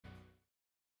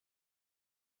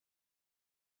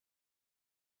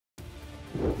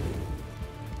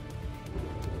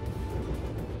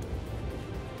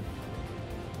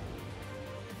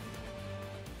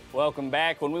Welcome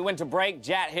back. When we went to break,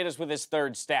 Jat hit us with his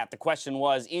third stat. The question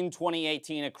was, in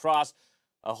 2018 across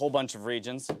a whole bunch of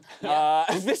regions,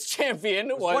 this champion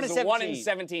was 1 in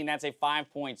 17. That's a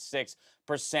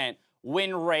 5.6%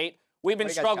 win rate. We've been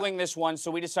struggling this one, so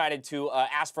we decided to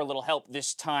ask for a little help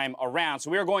this time around.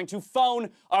 So we are going to phone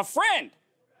a friend.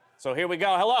 So here we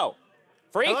go. Hello.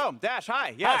 Freak? Hello. Dash,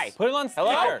 hi. Yes. Hi. Put it on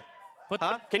speaker.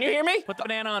 Hello? Can you hear me? Put the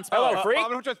banana on speaker. Hello, Freak? I'm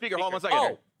going to put speaker. Hold on 1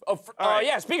 second. here.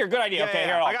 Yeah, speaker. Good idea. Okay,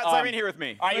 here. I got Zyrene here with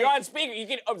me. All right, you're on speaker. You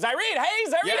can. Zyrene, hey,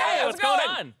 Zyrene, hey, what's going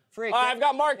on? Freak. I've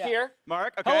got Mark here.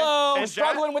 Mark, okay. Hello. We're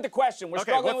struggling with the question. We're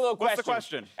struggling with a little question. What's the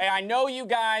question? Hey, I know you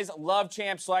guys love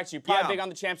champ selects. You're probably big on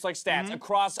the champ select stats.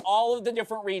 Across all of the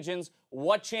different regions,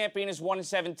 what champion is 1 in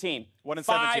 17? 1 in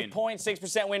 17.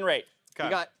 5.6% win rate. You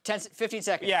got 15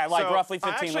 seconds. Yeah, like roughly 15.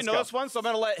 I actually Let's know go. this one, so I'm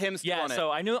going to let him spin on it. So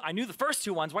I knew the first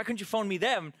two ones. Why couldn't you phone me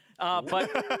them?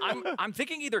 But I'm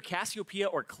thinking either Cassiopeia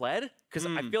or Kled, because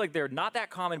I feel like they're not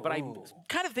that common. But I'm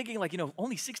kind of thinking like,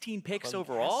 only 16 picks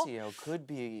overall. Cassio could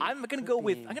be. I'm gonna go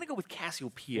with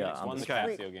Cassiopeia. On the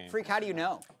Cassio game. Freak, how do you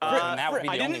know?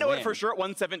 I didn't know it for sure at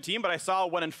 117, but I saw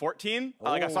 1 in 14.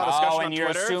 Like I saw a discussion on you're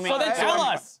Twitter. assuming. So then tell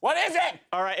us. What is it?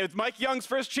 All right, it's Mike Young's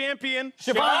first champion.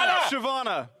 Shyvana.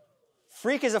 Shyvana.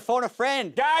 Freak is a phone a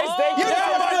friend. Guys, thank you.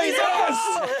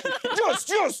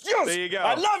 Juice. There you go.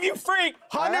 I love you, Freak.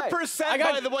 100%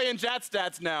 by the way in chat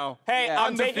stats now. Hey,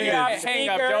 I'm taking you out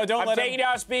speaker. Don't I'm taking you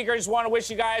out speaker. Just want to wish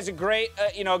you guys a great,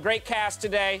 great cast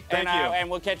today. Thank you. And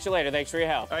we'll catch you later. Thanks for your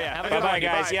help. Oh yeah. Bye-bye,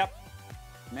 guys. Bye. Yep.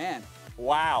 Man.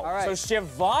 Wow. All right. So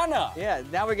Shyvana. Yeah,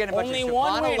 now we're getting a bunch Only of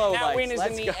one Shyvana win. low That lights. win is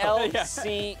Let's in the go.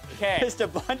 LCK. Just a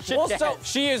bunch of deaths.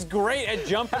 She is great at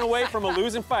jumping away from a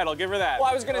losing fight. I'll give her that. Well,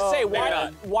 I was going to say,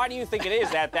 why do you think it is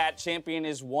that champion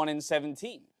is 1 in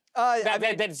 17?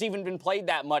 That's even been played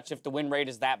that much if the win rate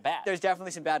is that bad. There's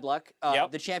definitely some bad luck.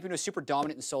 The champion was super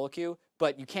dominant in solo queue,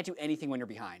 but you can't do anything when you're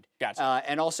behind. Gotcha.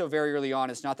 And also very early on,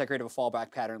 it's not that great of a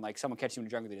fallback pattern. Like someone catches you in the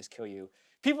jungle, they just kill you.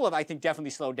 People have, I think, definitely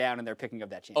slowed down and they're picking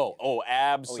up that champion. Oh,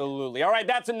 absolutely. All right,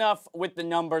 that's enough with the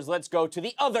numbers. Let's go to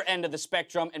the other end of the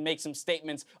spectrum and make some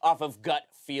statements off of gut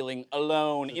feeling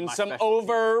alone. In some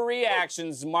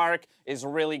overreactions, Mark is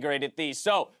really great at these.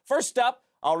 So, first up,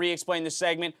 I'll re-explain the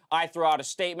segment. I throw out a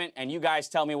statement, and you guys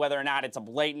tell me whether or not it's a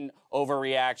blatant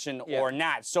overreaction or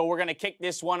not. So we're going to kick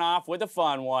this one off with a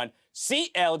fun one.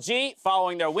 CLG,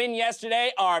 following their win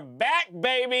yesterday, are back,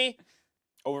 baby.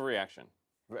 Overreaction.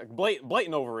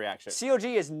 Blatant overreaction. COG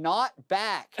is not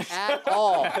back at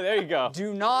all. There you go.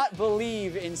 Do not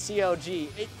believe in COG.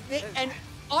 And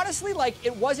honestly, like,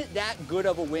 it wasn't that good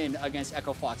of a win against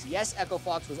Echo Fox. Yes, Echo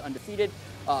Fox was undefeated.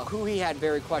 Huni had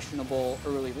very questionable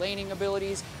early laning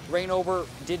abilities. Reignover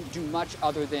didn't do much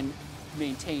other than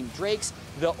maintain Drakes.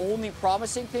 The only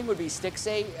promising thing would be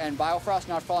Stixxay and Biofrost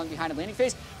not falling behind in laning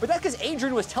phase, but that's because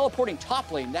Adrian was teleporting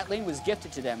top lane. That lane was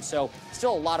gifted to them, so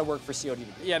still a lot of work for COD to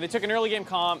do. Yeah, they took an early game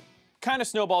comp, kind of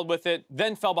snowballed with it,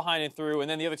 then fell behind and through, and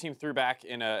then the other team threw back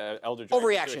in a Elder Dragon.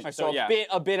 Overreaction. So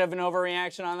a bit of an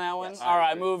overreaction on that one? Yes, all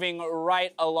right, moving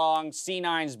right along,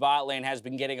 C9's bot lane has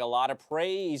been getting a lot of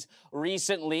praise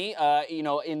recently,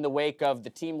 in the wake of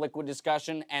the Team Liquid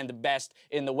discussion and the best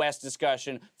in the West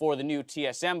discussion for the new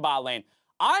TSM bot lane.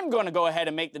 I'm going to go ahead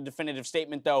and make the definitive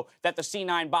statement, though, that the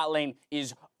C9 bot lane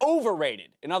is overrated.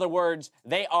 In other words,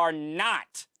 they are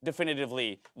not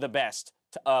definitively the best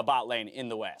bot lane in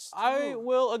the West. I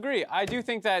will agree. I do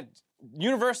think that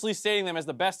universally stating them as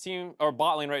the best team or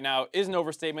bot lane right now is an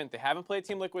overstatement. They haven't played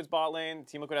Team Liquid's bot lane.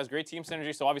 Team Liquid has great team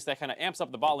synergy, so obviously that kind of amps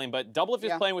up the bot lane. But Doublelift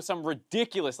is playing with some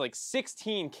ridiculous, like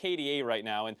 16 KDA right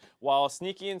now. And while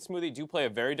Sneaky and Smoothie do play a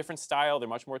very different style, they're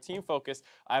much more team focused,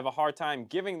 I have a hard time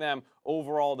giving them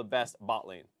overall the best bot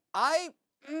lane.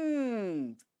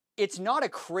 It's not a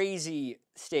crazy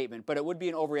statement, but it would be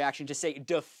an overreaction to say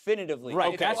definitively.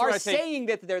 Right. If you are saying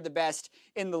that they're the best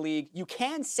in the league, you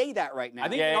can say that right now. I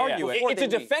think you can argue it.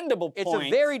 It's a defendable point. It's a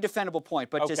very defendable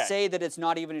point, but to say that it's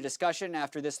not even a discussion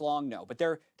after this long, no. But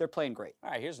they're playing great.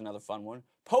 All right, here's another fun one.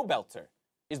 Pobelter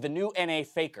is the new NA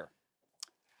Faker.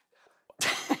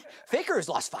 Faker has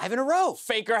lost 5 in a row.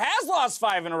 Faker has lost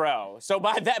 5 in a row. So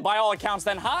by all accounts,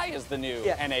 then High is the new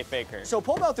NA Faker. So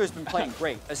Pobelter's been playing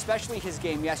great, especially his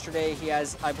game yesterday. He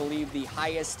has, I believe, the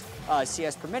highest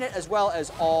CS per minute, as well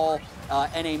as all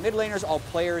NA mid laners, all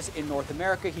players in North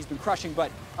America. He's been crushing,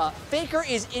 but Faker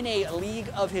is in a league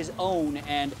of his own,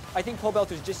 and I think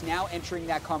Pobelter's just now entering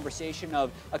that conversation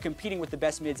of competing with the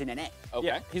best mids in NA. Okay.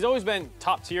 Yeah, he's always been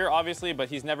top tier, obviously, but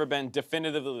he's never been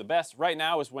definitively the best. Right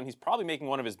now is when he's probably making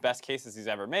one of his best best cases he's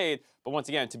ever made. But once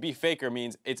again, to be FLICKR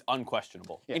means it's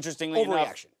unquestionable. Yeah. Interestingly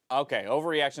overreaction. enough, okay,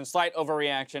 overreaction, slight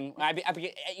overreaction.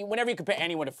 Whenever you compare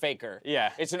anyone to FLICKR,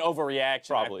 yeah, it's an overreaction.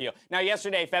 Probably. I feel. Now,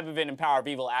 yesterday, FEvil and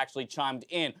PowerOfEvil actually chimed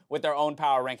in with their own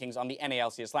power rankings on the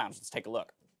NALCS Lounge. Let's take a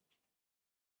look.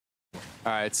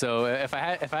 All right, so if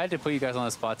I had to put you guys on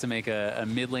the spot to make a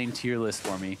mid lane tier list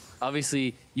for me,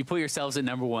 obviously you put yourselves at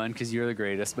 #1 because you're the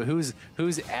greatest. But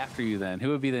who's after you then? Who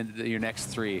would be your next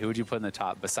 3? Who would you put in the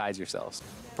top besides yourselves?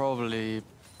 Probably,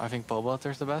 I think PowerOfEvil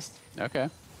is the best. Okay.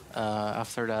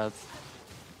 After that,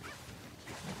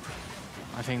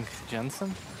 I think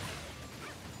Jensen.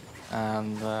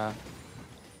 And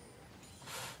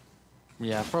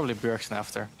yeah, probably Bjergsen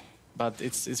after. But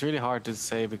it's really hard to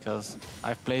say because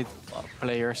I've played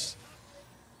players.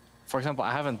 For example,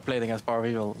 I haven't played against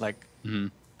PowerOfEvil like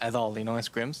at all, you know, in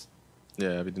scrims.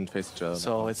 Yeah, we didn't face each other.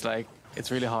 So it's like it's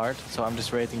really hard. So I'm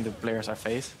just rating the players I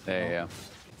face. Yeah.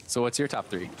 So what's your top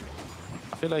 3?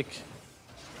 I feel like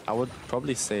I would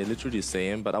probably say literally the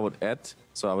same, but I would add.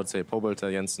 So I would say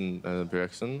PowerOfEvil, Jensen,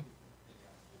 Bjergsen.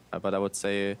 But I would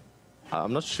say,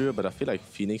 I'm not sure, but I feel like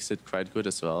Fenix did quite good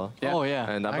as well. Yeah. Oh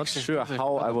yeah. And I'm not sure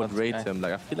how I would rate him.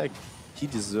 Like I feel like he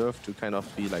deserved to kind of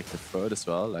be like the third as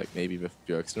well, like maybe with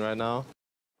Bjergsen right now.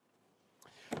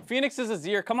 Fenix is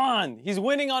Azir. Come on. He's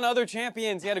winning on other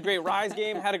champions. He had a great Ryze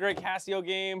game, had a great Cassio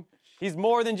game. He's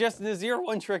more than just an Azir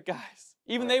one-trick, guys.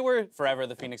 Even they were... Forever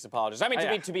the Fenix apologists. I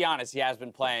mean, to be honest, he has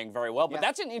been playing very well, but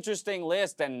that's an interesting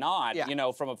list and not, you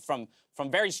know, from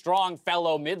very strong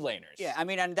fellow mid laners. Yeah, I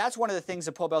mean, and that's one of the things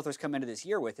that PowerOfEvil's come into this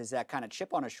year with is that kind of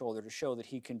chip on his shoulder to show that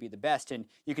he can be the best. And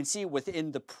you can see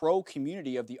within the pro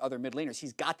community of the other mid laners,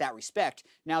 he's got that respect.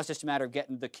 Now it's just a matter of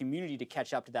getting the community to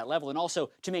catch up to that level and also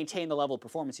to maintain the level of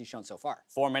performance he's shown so far.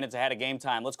 4 minutes ahead of game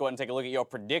time. Let's go ahead and take a look at your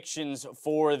predictions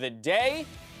for the day.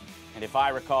 And if I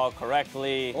recall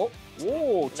correctly,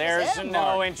 there's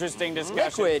no interesting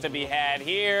discussions to be had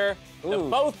here. The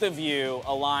both of you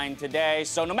aligned today.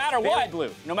 So no matter what,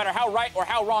 no matter how right or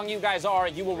how wrong you guys are,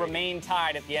 you will remain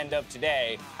tied at the end of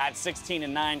today at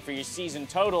 16-9 for your season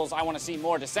totals. I want to see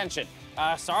more dissension.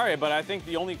 Sorry, but I think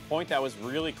the only point that was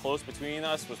really close between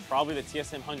us was probably the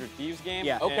TSM 100 Thieves game.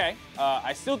 Yeah, okay.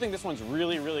 I still think this one's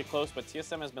really, really close, but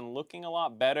TSM has been looking a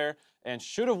lot better and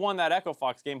should have won that Echo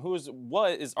Fox game, who is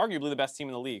arguably the best team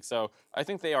in the league. So I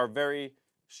think they are very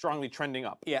strongly trending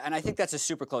up. Yeah, and I think that's a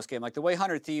super close game. Like the way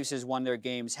 100 Thieves has won their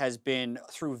games has been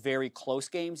through very close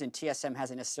games, and TSM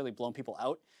hasn't necessarily blown people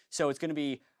out. So it's going to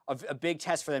be a big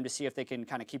test for them to see if they can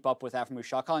kind of keep up with Aftermove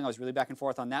shot calling. I was really back and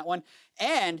forth on that one.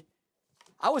 And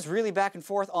I was really back and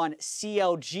forth on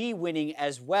CLG winning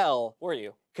as well. Were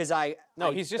you? Because I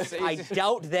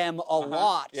doubt them a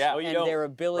lot and their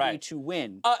ability to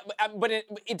win. But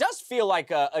it does feel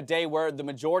like a day where the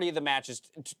majority of the matches,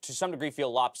 to some degree,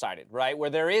 feel lopsided, right? Where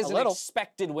there is an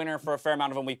expected winner for a fair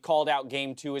amount of them. We called out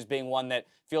Game 2 as being one that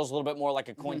feels a little bit more like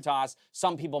a coin toss.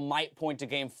 Some people might point to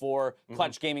Game 4,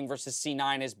 Clutch Gaming versus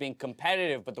C9 as being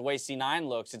competitive, but the way C9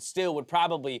 looks, it still would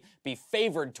probably be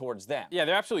favored towards them. Yeah,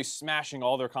 they're absolutely smashing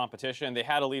all their competition. They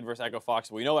had a lead versus Echo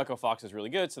Fox. We know Echo Fox is really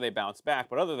good, so they bounced back.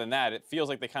 But other than that, it feels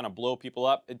like they kind of blow people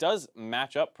up. It does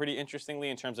match up pretty interestingly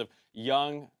in terms of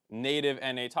young, native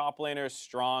NA top laners,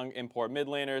 strong import mid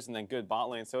laners, and then good bot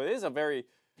lane. So it is a very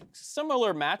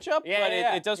similar matchup, but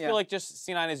it does feel like just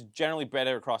C9 is generally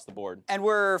better across the board. And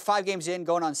we're 5 games in,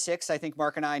 going on 6. I think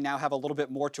Mark and I now have a little bit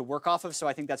more to work off of, so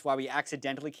I think that's why we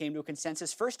accidentally came to a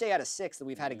consensus. First day out of 6 that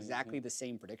we've had exactly the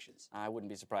same predictions. I wouldn't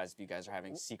be surprised if you guys are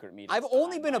having secret meetings. I've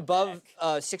only been above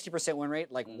 60% win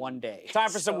rate like 1 day.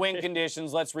 Time for some win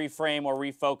conditions. Let's reframe or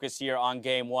refocus here on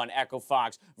Game 1. Echo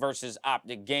Fox versus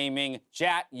OpTic Gaming.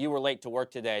 Chat, you were late to work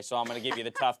today, so I'm going to give you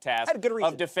the tough task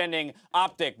of defending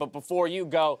OpTic. But before you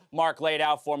go, Mark laid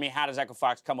out for me, how does Echo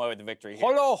Fox come away with the victory here?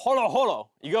 Holo.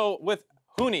 You go with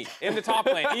Huni in the top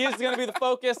lane. He is going to be the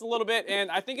focus a little bit, and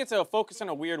I think it's a focus in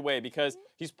a weird way because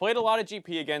he's played a lot of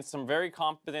GP against some very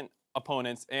competent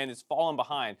opponents and is fallen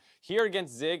behind. Here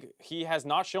against Zig, he has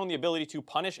not shown the ability to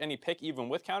punish any pick even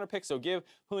with counter pick, so give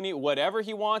Huni whatever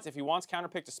he wants. If he wants counter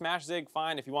pick to smash Zig,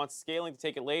 fine. If he wants scaling to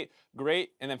take it late,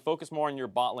 great, and then focus more on your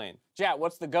bot lane. Chat,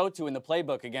 what's the go-to in the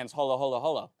playbook against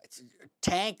Holo? It's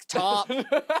tank top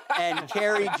and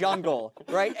carry jungle,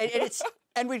 right?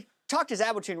 And we talked to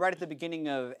Zabotune right at the beginning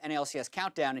of NALCS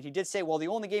Countdown, and he did say, well, the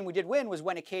only game we did win was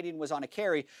when Akaadian was on a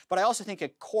carry, but I also think a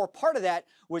core part of that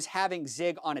was having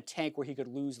Zig on a tank where he could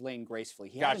lose lane gracefully.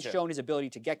 He hasn't shown his ability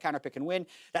to get counter pick and win.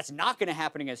 That's not going to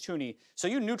happen against Huni, so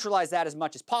you neutralize that as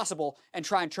much as possible and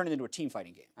try and turn it into a team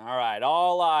fighting game. All right,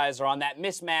 all eyes are on that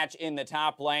mismatch in the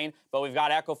top lane, but we've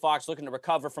got Echo Fox looking to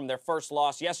recover from their first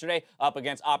loss yesterday up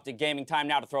against OpTic Gaming. Time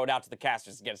now to throw it out to the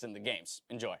casters to get us into the games.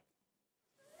 Enjoy.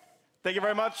 Thank you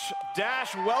very much,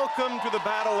 Dash. Welcome to the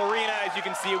battle arena. As you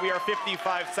can see, we are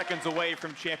 55 seconds away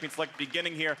from Champion Select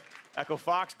beginning here. Echo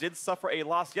Fox did suffer a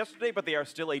loss yesterday, but they are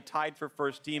still a tied for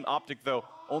first team. OpTic, though,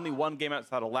 only one game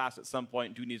outside of last at some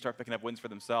point. Do need to start picking up wins for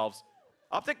themselves.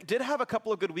 OpTic did have a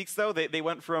couple of good weeks, though. They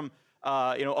went from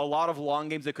a lot of long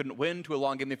games they couldn't win to a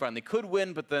long game they finally could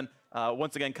win, but then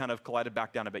once again kind of collided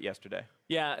back down a bit yesterday.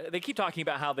 Yeah, they keep talking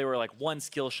about how they were like one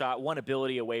skill shot, one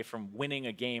ability away from winning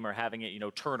a game or having it,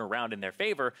 turn around in their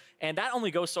favor. And that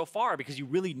only goes so far because you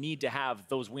really need to have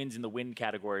those wins in the win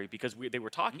category, because they were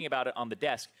talking about it on the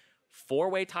desk.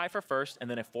 4-way tie for first, and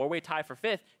then a 4-way tie for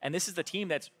fifth. And this is the team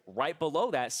that's right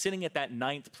below that, sitting at that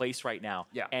 9th place right now.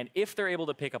 Yeah. And if they're able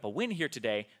to pick up a win here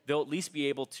today, they'll at least be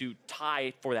able to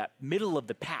tie for that middle of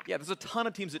the pack. Yeah, there's a ton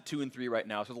of teams at 2 and 3 right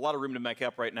now, so there's a lot of room to make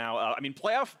up right now.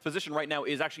 Playoff position right now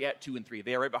is actually at 2 and 3.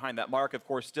 They are right behind that mark. Of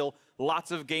course, still lots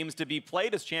of games to be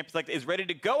played as Champions Select is ready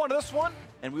to go on this one.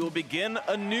 And we will begin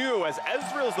anew as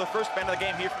Ezreal's the first ban of the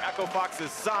game here from Echo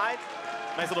Fox's side.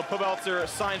 Nice little Pobelter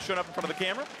sign showing up in front of the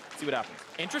camera. See what happens.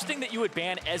 Interesting that you would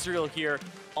ban Ezreal here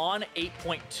on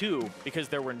 8.2 because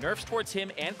there were nerfs towards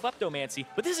him and Kleptomancy,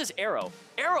 but this is Arrow.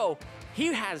 Arrow,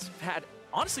 he has had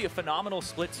honestly a phenomenal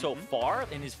split so far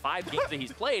in his 5 games that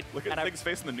he's played. Look at Zig's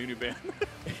face in the Nunu ban.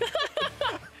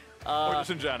 Or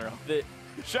just in general.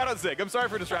 Shout out Zig. I'm sorry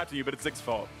for distracting you, but it's Zig's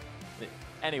fault.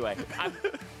 Anyway,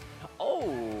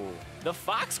 oh, the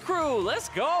Fox crew, let's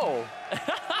go.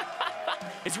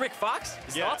 Is Rick Fox?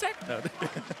 Is it Altec? No.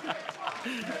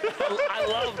 I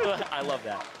love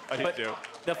that. I do.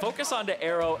 The focus onto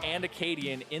Arrow and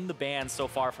Akaadian in the ban so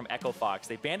far from Echo Fox.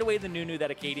 They banned away the Nunu that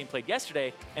Akaadian played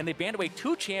yesterday, and they banned away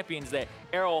 2 champions that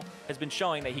Arrow has been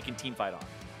showing that he can teamfight on.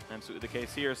 Absolutely the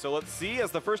case here. So let's see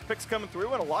as the first picks come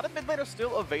through, and a lot of mid laners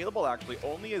still available, actually.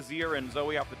 Only Azir and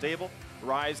Zoe off the table.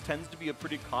 Ryze tends to be a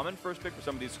pretty common first pick for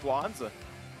some of these squads. A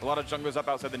lot of junglers up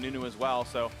outside the Nunu as well,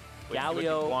 so...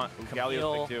 Galio,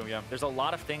 Galio's big too, yeah. There's a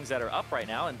lot of things that are up right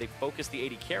now, and they focus the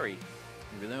AD carry. You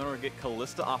really want to get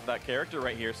Kalista off that character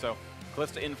right here, so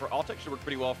Kalista in for Altec should work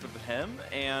pretty well for him,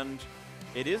 and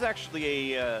it is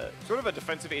actually a sort of a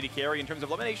defensive AD carry in terms of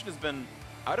LemonNation has been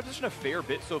out of position a fair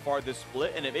bit so far this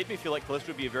split, and it made me feel like Kalista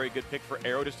would be a very good pick for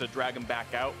Arrow just to drag him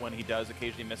back out when he does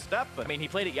occasionally misstep. But he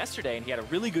played it yesterday, and he had a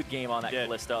really good game on that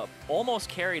Kalista. Almost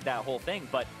carried that whole thing,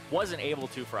 but wasn't able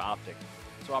to for OpTic.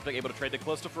 So OpTic able to trade the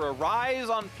Kalista for a Ryze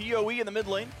on PoE in the mid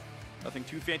lane. Nothing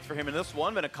too fancy for him in this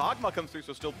one, but a Kog'Maw comes through,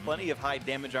 so still plenty of high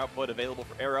damage output available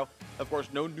for Arrow. Of course,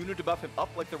 no Nunu to buff him up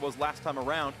like there was last time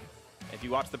around. If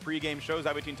you watch the pre-game shows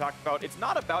Adrian talked about, it's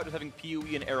not about just having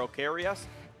PoE and Arrow carry us.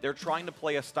 They're trying to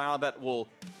play a style that will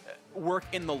work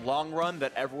in the long run,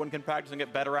 that everyone can practice and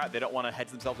get better at. They don't want to hedge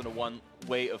themselves into one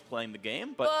way of playing the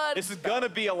game, but this is going to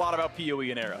be a lot about PoE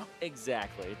and Arrow.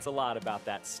 Exactly. It's a lot about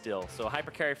that still. So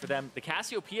hyper carry for them. The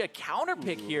Cassiopeia counter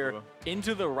pick here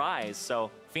into the Ryze.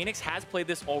 So Fenix has played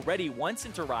this already once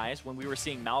into Ryze when we were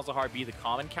seeing Malzahar be the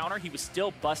common counter. He was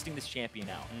still busting this champion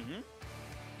out.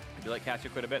 I do like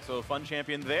Cassio quite a bit, so a fun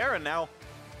champion there, and now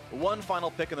one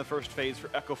final pick in the first phase for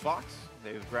Echo Fox.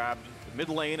 They've grabbed the mid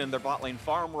lane and their bot lane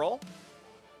farm role.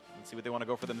 Let's see what they want to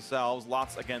go for themselves.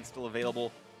 Lots, again, still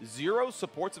available. 0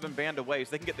 supports have been banned away, so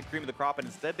they can get the cream of the crop, and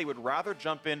instead they would rather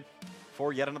jump in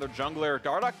for yet another jungler.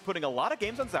 Dardoch putting a lot of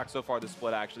games on Zac so far this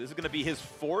split, actually. This is going to be his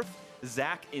 4th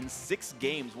Zac in 6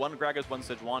 games. 1 Gragas, 1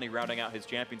 Sejuani rounding out his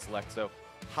champion select, so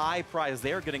high prize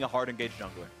there, getting a hard engaged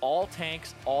jungler. All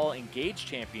tanks, all engaged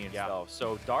champions though.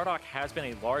 So Dardoch has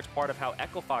been a large part of how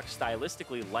Echo Fox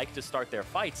stylistically like to start their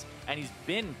fights, and he's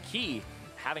been key,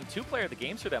 having 2 player of the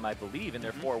games for them, I believe, in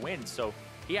their 4 wins. So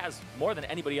he has more than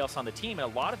anybody else on the team, and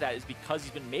a lot of that is because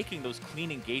he's been making those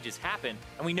clean engages happen.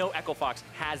 And we know Echo Fox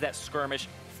has that skirmish,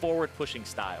 forward-pushing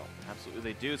style.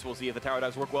 Absolutely they do, so we'll see if the tower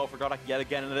does work well for Dardoch yet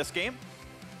again in this game.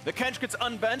 The Kench gets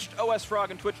unbenched. OS Frog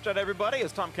and Twitch chat everybody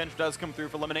as Tahm Kench does come through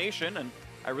for LemonNation, and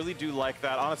I really do like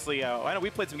that. Honestly, I know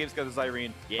we played some games together with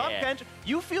Irene. Yeah. Tahm Kench,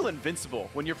 you feel invincible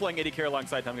when you're playing AD carry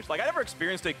alongside Tahm Kench. Like, I never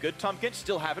experienced a good Tahm Kench,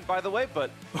 still haven't, by the way, but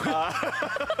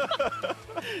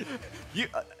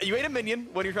you ate a minion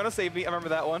when you're trying to save me. I remember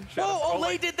that one. Whoa,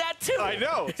 Olay did that too! I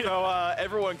know, so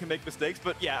everyone can make mistakes,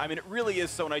 but yeah, I mean, it really is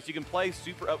so nice. You can play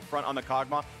super up front on the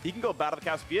Kog'Maw. He can go battle the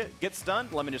Cassiopeia, get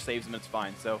stunned, Lemon just saves him, it's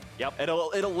fine. So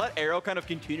it'll let Arrow kind of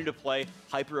continue to play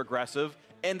hyper-aggressive.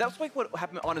 And that's like what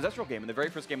happened on his Ezreal game. In the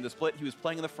very first game of the split, he was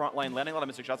playing in the front line, landing a lot of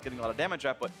missing shots, getting a lot of damage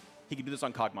up, but he can do this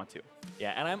on Kog'Maw too.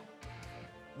 Yeah, and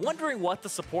Wondering what the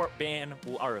support ban,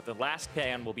 or the last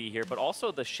ban will be here, but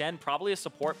also the Shen, probably a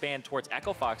support ban towards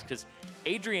EchoFox, because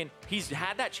Adrian, he's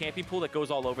had that champion pool that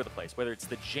goes all over the place, whether it's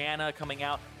the Janna coming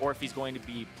out, or if he's going to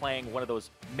be playing one of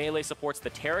those melee supports. The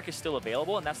Taric is still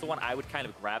available, and that's the one I would kind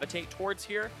of gravitate towards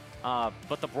here.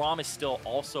 But the Braum is still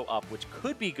also up, which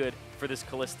could be good for this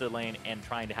Kalista lane and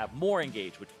trying to have more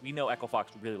engage, which we know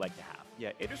EchoFox would really like to have.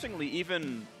 Yeah, interestingly,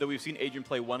 even though we've seen Adrian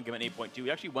play one game on 8.2,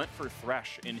 he actually went for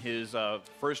Thresh in his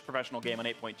first professional game on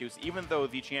 8.2. So even though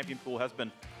the champion pool has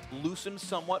been loosened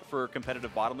somewhat for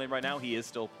competitive bottom lane right now, he is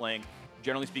still playing,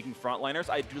 generally speaking,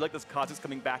 frontliners. I do like this Kha'Zix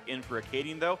coming back in for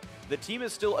Akaadian, though. The team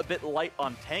is still a bit light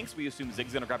on tanks. We assume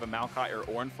Zig's going to grab a Maokai or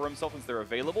Ornn for himself since they're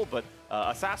available, but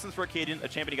Assassins for Akaadian, a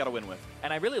champion you got to win with.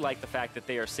 And I really like the fact that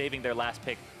they are saving their last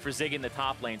pick for Zig in the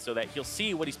top lane so that he'll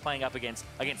see what he's playing up against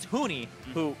Huni,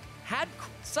 who had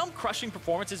some crushing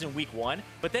performances in week 1,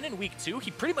 but then in week 2,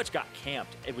 he pretty much got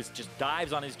camped. It was just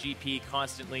dives on his GP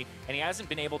constantly, and he hasn't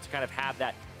been able to kind of have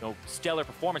that stellar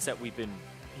performance that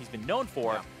he's been known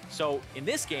for. Yeah. So in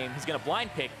this game, he's going to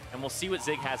blind pick, and we'll see what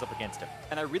Zig has up against him.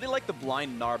 And I really like the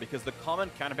blind Gnar because the common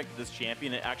counter pick to this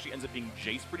champion, it actually ends up being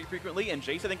Jace pretty frequently, and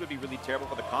Jace I think would be really terrible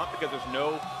for the comp because there's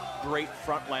no great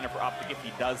frontliner for OpTic if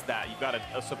he does that. You've got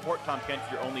a support Tahm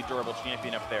Kench, your only durable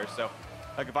champion up there. So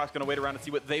EchoFox going to wait around and see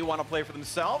what they want to play for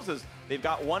themselves, as they've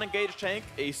got one engaged tank,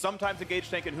 a sometimes engaged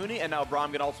tank in Huni, and now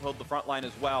Braum can also hold the front line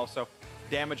as well. So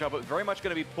damage up, but very much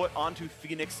going to be put onto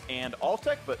Fenix and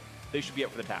Altec, but they should be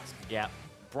up for the task. Yeah,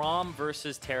 Braum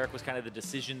versus Taric was kind of the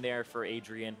decision there for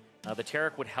Adrian. The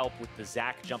Taric would help with the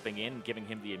Zac jumping in, giving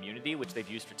him the immunity, which they've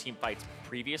used for team fights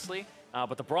previously.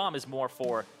 But the Braum is more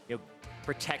for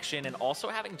protection and also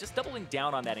just doubling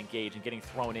down on that engage and getting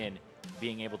thrown in,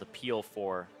 being able to peel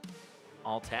for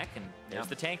Altec, and there's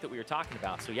the tank that we were talking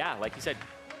about. So yeah, like you said,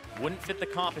 wouldn't fit the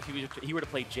comp if he were to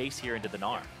play Jace here into the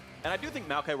Gnar. And I do think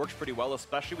Maokai works pretty well,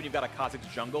 especially when you've got a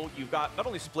Kha'Zix jungle. You've got not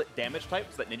only split damage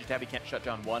types, so that Ninja Tabby can't shut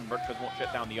down one, Merc won't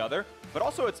shut down the other, but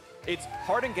also it's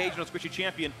hard engaged on a squishy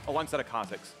champion alongside a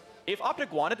Kha'Zix. If OpTic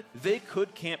wanted, they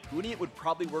could camp Huni. It would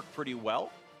probably work pretty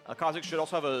well. Kha'Zix should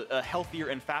also have a healthier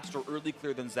and faster early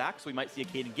clear than Zac, so we might see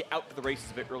Akaadian get out to the races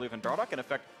a bit earlier than Dardoch and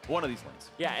affect one of these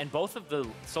lanes. Yeah, and both of the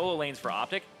solo lanes for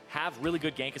OpTic have really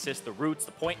good gank assists, the roots,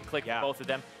 the point and click, both of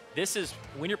them. This is,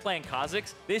 when you're playing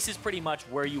Kha'Zix, this is pretty much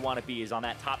where you want to be, is on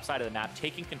that top side of the map,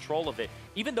 taking control of it.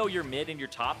 Even though your mid and your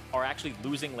top are actually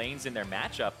losing lanes in their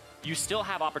matchup, you still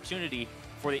have opportunity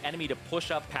for the enemy to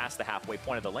push up past the halfway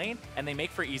point of the lane, and they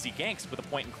make for easy ganks with a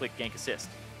point and click gank assist.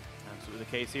 Absolutely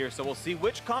the case here, so we'll see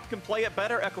which comp can play it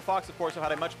better. EchoFox, of course, have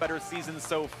had a much better season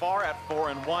so far at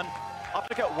 4-1.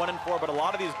 OpTic at 1-4, but a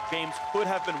lot of these games could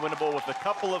have been winnable with a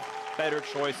couple of better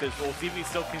choices. We'll see if we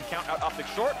still can count out OpTic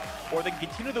short, or they can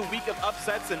continue the week of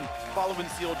upsets and follow in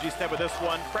CLG's step with this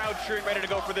one. Crowd cheering, ready to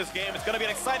go for this game. It's going to be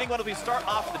an exciting one as we start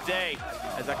off the day,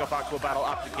 as EchoFox will battle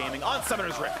OpTic Gaming on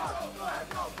Summoner's Rift.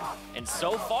 And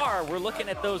so far, we're looking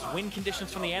at those win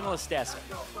conditions from the analyst desk.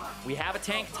 We have a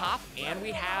tank top, and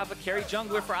we have a carry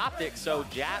jungler for OpTic, so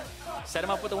Jat set him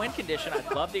up with a win condition.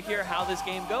 I'd love to hear how this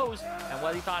game goes and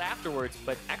what he thought afterwards,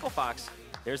 but EchoFox,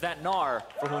 there's that Gnar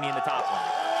for Huni in the top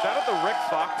lane. Shout out the Rick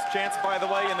Fox chants, by the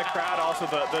way, in the crowd. Also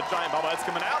the giant bubble that's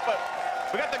coming out. But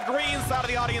we got the green side of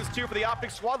the audience, too, for the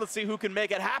OpTic squad. Let's see who can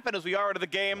make it happen as we are into the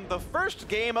game. The first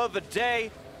game of the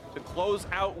day to close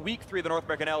out week 3 of the North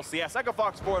American LCS.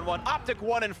 EchoFox 4-1, OpTic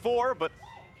 1-4. But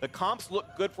the comps look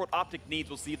good for what OpTic needs.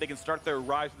 We'll see if they can start their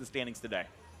rise to the standings today.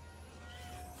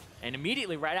 And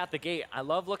immediately right out the gate, I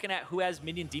love looking at who has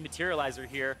minion dematerializer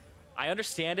here. I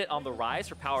understand it on the Ryze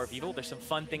for PowerOfEvil. There's some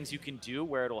fun things you can do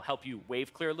where it'll help you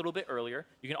wave clear a little bit earlier.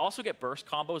 You can also get burst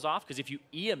combos off, because if you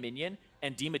E a minion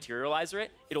and dematerializer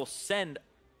it, it'll send,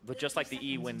 just like the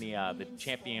E when the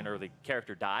champion or the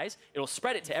character dies, it'll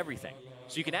spread it to everything.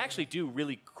 So you can actually do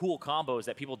really cool combos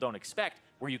that people don't expect,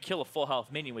 where you kill a full health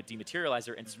minion with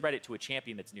dematerializer and spread it to a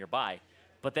champion that's nearby.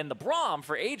 But then the Braum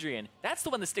for Adrian, that's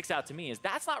the one that sticks out to me, is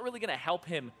that's not really going to help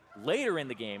him later in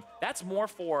the game. That's more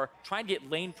for trying to get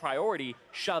lane priority,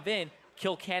 shove in,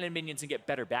 kill cannon minions, and get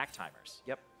better back timers.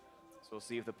 Yep. So we'll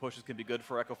see if the pushes can be good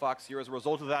for EchoFox here as a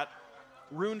result of that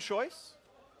rune choice.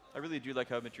 I really do like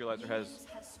how Materializer has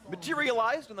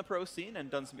materialized in the pro scene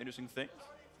and done some interesting things.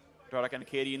 Dardoch and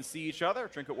Akaadian see each other.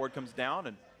 Trinket Ward comes down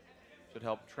and should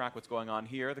help track what's going on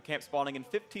here. The camp spawning in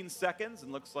 15 seconds,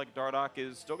 and looks like Dardoch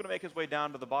is still going to make his way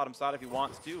down to the bottom side if he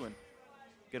wants to and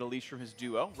get a leash from his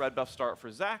duo. Red buff start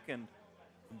for Zac and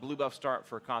blue buff start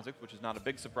for Kha'Zix, which is not a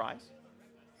big surprise.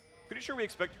 Pretty sure we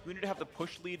expect Huni to have the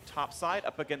push lead top side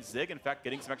up against Zig. In fact,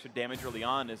 getting some extra damage early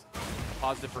on is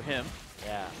positive for him.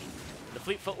 Yeah. The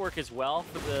fleet footwork as well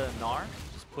for the Gnar,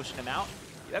 just pushing him out.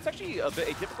 That's actually a bit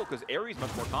atypical because Aerie is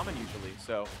much more common usually.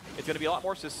 So it's going to be a lot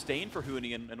more sustained for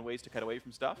Huni and ways to cut away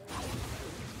from stuff.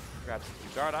 Grabs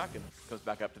Dardoch and goes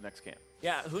back up to the next camp.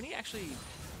 Yeah, Huni actually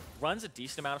runs a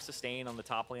decent amount of sustain on the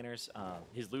top laners.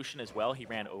 His Lucian as well, he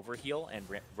ran Overheal and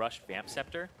rushed Vamp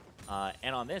Scepter.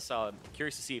 And on this, I'm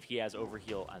curious to see if he has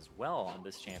Overheal as well on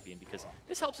this champion, because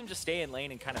this helps him just stay in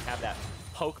lane and kind of have that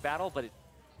poke battle, but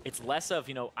it's less of,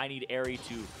 you know, I need Aerie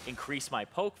to increase my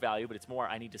poke value, but it's more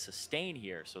I need to sustain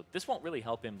here. So this won't really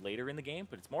help him later in the game,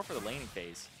 but it's more for the laning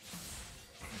phase.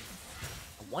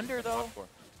 I wonder, though,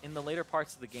 in the later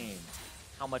parts of the game,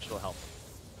 how much it'll help him.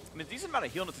 I mean, a decent amount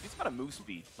of heal and it's a decent amount of move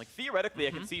speed. Like, theoretically,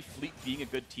 I can see Fleet being a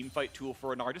good teamfight tool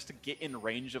for Gnar just to get in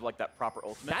range of, like, that proper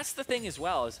ultimate. That's the thing as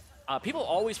well, is people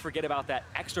always forget about that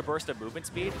extra burst of movement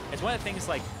speed. It's one of the things,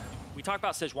 like, we talk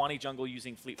about Sejuani jungle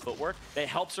using Fleet footwork. That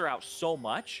helps her out so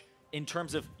much in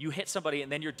terms of you hit somebody and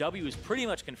then your W is pretty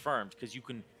much confirmed because you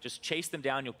can just chase them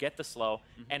down, you'll get the slow.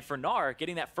 And for Gnar,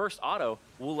 getting that first auto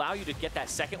will allow you to get that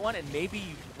second one, and maybe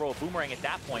you can throw a boomerang at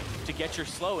that point to get your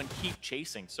slow and keep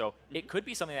chasing. So it could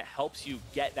be something that helps you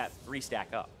get that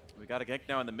 3-stack up. We got a gank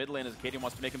now in the mid lane as Akaadian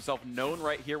wants to make himself known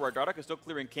right here, where Dardoch is still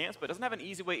clearing camps, but doesn't have an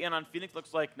easy way in on Fenix,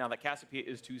 looks like, now that Cassiopeia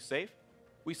is too safe.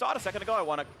 We saw it a second ago. I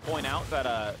want to point out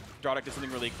that Dardoch did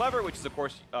something really clever, which is, of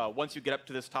course, once you get up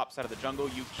to this top side of the jungle,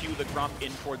 you cue the Gromp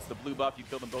in towards the blue buff. You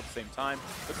kill them both at the same time.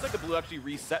 Looks like the blue actually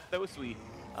reset, though, so we...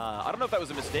 I don't know if that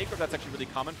was a mistake or if that's actually really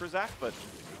common for Zach, but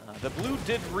the blue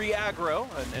did re-aggro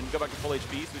and go back to full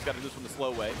HP, so he's got to do this from the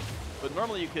slow way. But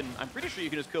normally you can... I'm pretty sure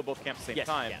you can just kill both camps at the same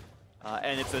time.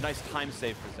 And it's a nice time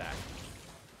save for Zach.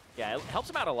 Yeah, it helps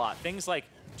him out a lot. Things like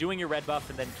doing your red buff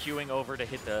and then queuing over to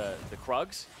hit the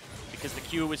Krugs, because the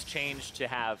queue was changed to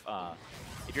have,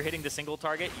 if you're hitting the single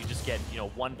target, you just get, you know,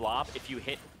 1 blob. If you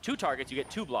hit 2 targets, you get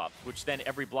 2 blobs, which then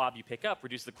every blob you pick up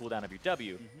reduces the cooldown of your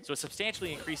W. So it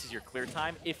substantially increases your clear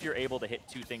time if you're able to hit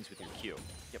 2 things with your Q.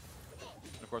 Yep.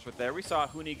 And of course, with there, we saw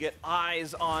Huni get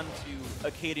eyes onto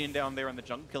Akaadian down there in the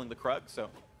jungle, killing the Krug. So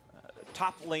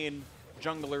top lane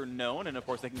jungler known, and of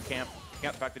course they can camp the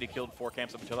fact that he killed 4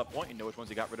 camps up until that point and know which ones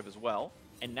he got rid of as well.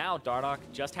 And now Dardoch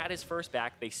just had his first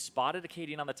back. They spotted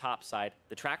Akaadian on the top side.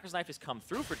 The Tracker's Knife has come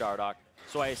through for Dardoch,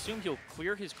 so I assume he'll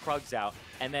clear his Krugs out.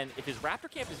 And then if his Raptor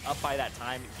camp is up by that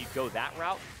time, he'd go that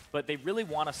route. But they really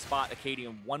want to spot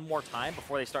Akaadian one more time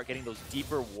before they start getting those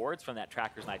deeper wards from that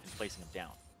Tracker's Knife and placing him down.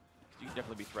 You can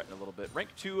definitely be threatened a little bit. Rank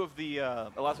 2 of the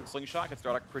Elastic Slingshot gets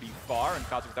Dardoch pretty far, and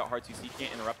Kha'Zix without hard CC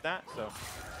can't interrupt that. So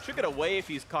should get away if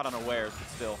he's caught unawares, but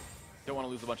still. Don't want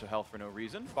to lose a bunch of health for no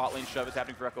reason. Bot lane shove is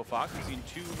happening for EchoFox. We've seen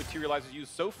 2 materializers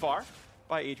used so far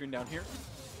by Adrian down here.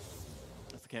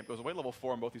 As the camp goes away, level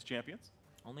 4 on both these champions.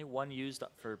 Only 1 used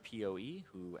for PoE,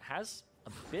 who has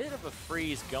a bit of a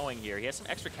freeze going here. He has some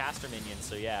extra caster minions,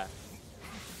 so yeah.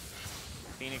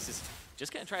 Fenix is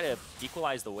just going to try to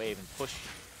equalize the wave and push,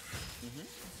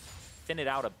 thin it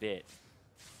out a bit.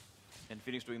 And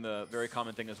Fenix doing the very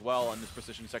common thing as well on this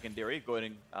precision secondary,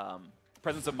 going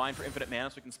presence of mind for infinite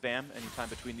mana so he can spam any time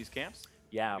between these camps.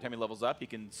 Yeah. Every time he levels up, he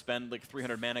can spend like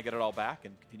 300 mana, get it all back,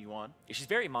 and continue on. She's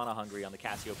very mana hungry on the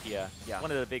Cassiopeia. Yeah.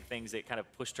 One of the big things that kind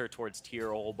of pushed her towards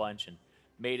tier a whole bunch and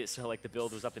made it so like the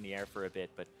build was up in the air for a bit.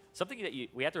 But something that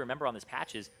we have to remember on this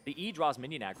patch is the E draws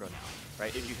minion aggro now,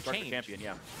 right? It was a change. Champion,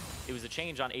 yeah. It was a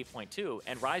change on 8.2,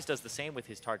 and Ryze does the same with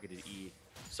his targeted E.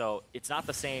 So it's not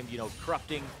the same, you know,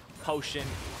 corrupting potion,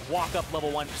 walk up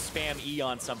level 1, spam E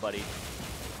on somebody.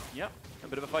 Yep. A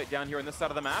bit of a fight down here on this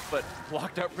side of the map, but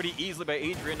blocked out pretty easily by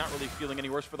Adrian, not really feeling any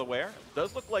worse for the wear. It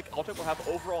does look like Altec will have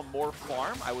overall more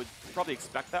farm. I would probably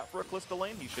expect that for a Kalista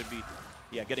lane. He should be,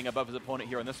 getting above his opponent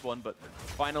here on this one, but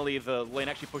finally the lane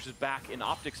actually pushes back in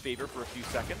OpTic's favor for a few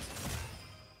seconds.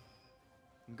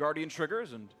 Guardian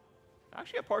triggers, and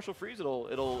actually a partial freeze.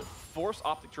 It'll force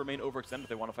OpTic to remain overextended if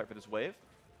they want to fight for this wave.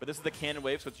 But this is the cannon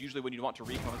wave, so it's usually when you want to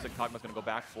recon. Looks like Kog'Maw's going to go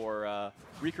back for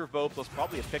recurve bow plus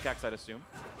probably a pickaxe, I'd assume.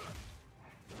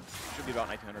 Should be about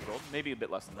 1900 gold, maybe a bit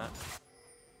less than that.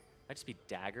 Might just be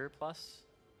dagger plus,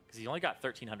 because he only got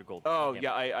 1300 gold. Oh,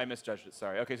 yeah, I misjudged it,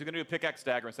 sorry. Okay, so we're going to do a pickaxe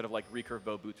dagger instead of like recurve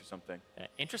bow boots or something.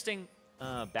 Interesting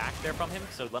back there from him,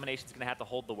 so LemonNation's going to have to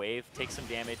hold the wave, take some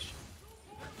damage.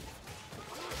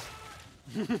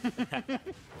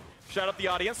 Shout out the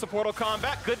audience, Supportal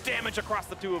Combat, good damage across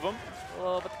the 2 of them.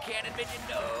 Oh, but the cannon minion,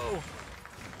 no!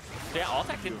 Yeah,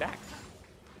 Altec didn't back.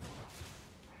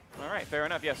 All right, fair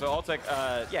enough. Yeah, so Altec,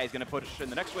 he's going to push in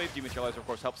the next wave. Dematerializer, of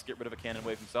course, helps get rid of a cannon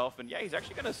wave himself. And yeah, he's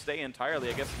actually going to stay entirely.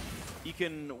 I guess he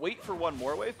can wait for 1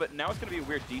 more wave, but now it's going to be a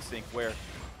weird desync where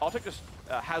Altec just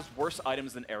has worse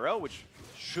items than Arrow, which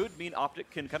should mean OpTic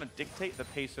can kind of dictate the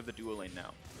pace of the duo lane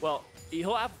now. Well,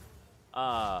 he'll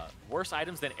have worse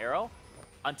items than Arrow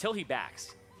until he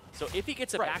backs. So if he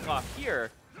gets it back off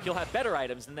here, he'll have better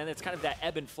items, and then it's kind of that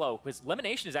ebb and flow. Because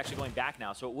LemonNation is actually going back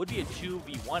now, so it would be a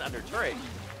 2v1 under turret.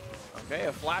 Okay,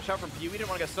 a flash out from Pee Wee. Didn't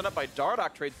want to get stunned up by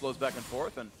Dardoch. Trades blows back and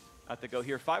forth, and at the go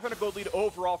here. 500 gold lead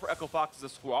overall for Echo Fox as a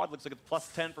squad. Looks like it's plus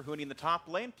 10 for Huni in the top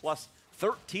lane, plus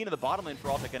 13 in the bottom lane for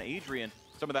Altec and Adrian.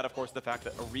 Some of that, of course, the fact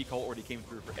that a recall already came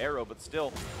through for Arrow, but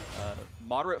still,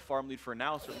 moderate farm lead for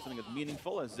now. Certainly something that's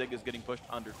meaningful as Zig is getting pushed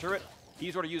under turret.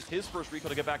 He's already used his first recall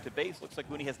to get back to base. Looks like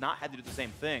Huni has not had to do the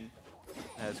same thing,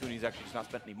 as Huni's actually just not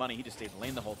spent any money. He just stayed in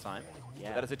lane the whole time.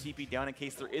 Yeah. That is a TP down in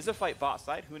case there is a fight bot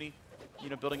side. Huni, you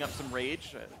know, building up some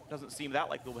rage. Doesn't seem that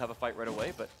like they'll have a fight right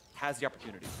away, but has the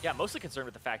opportunity. Yeah, mostly concerned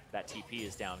with the fact that TP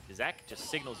is down, because that just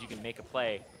signals you can make a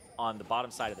play on the bottom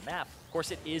side of the map. Of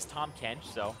course, it is Tahm Kench,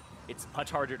 so it's much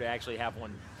harder to actually have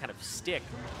one kind of stick.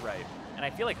 Right. And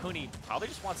I feel like Huni probably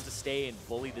just wants to stay and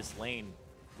bully this lane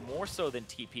more so than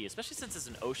TP, especially since it's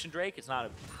an Ocean Drake. It's not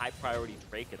a high priority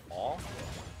Drake at all.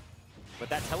 But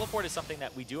that teleport is something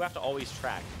that we do have to always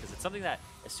track, because it's something that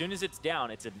as soon as it's down,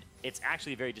 it's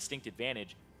actually a very distinct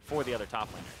advantage for the other top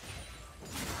laner.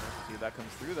 Let's see if that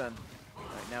comes through then.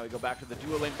 Right now we go back to the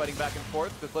duo lane fighting back and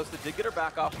forth. Kalista did get her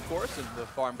back off, of course, and the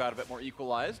farm got a bit more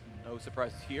equalized. No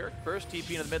surprises here. First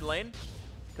TP in the mid lane.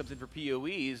 Comes in for PoE.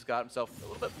 He's got himself a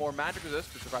little bit more magic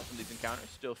resist to survive from these encounters.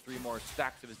 Still 3 more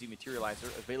stacks of his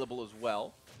dematerializer available as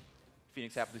well.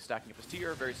 Fenix happily stacking up his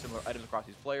tier. Very similar items across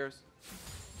these players.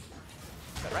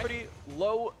 Got a pretty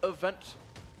low event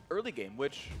early game,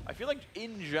 which I feel like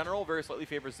in general very slightly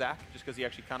favors Zach, just because he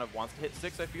actually kind of wants to hit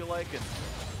 6, I feel like, and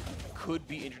could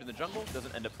be injured in the jungle.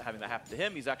 Doesn't end up having that happen to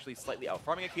him. He's actually slightly out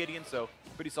farming Akaadian, so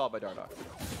pretty solid by Dardoch.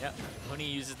 Yeah,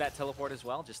 Huni uses that teleport as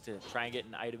well, just to try and get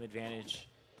an item advantage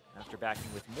after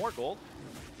backing with more gold.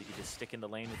 You can just stick in the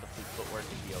lane with the fleet footwork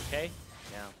and be okay.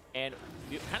 Yeah. And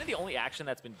kind of the only action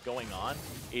that's been going on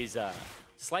is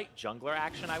slight jungler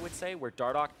action, I would say, where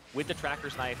Dardoch, with the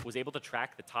Tracker's Knife, was able to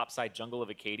track the top side jungle of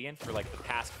Akaadian for like the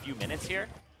past few minutes here.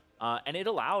 And it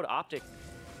allowed OpTic,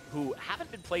 who haven't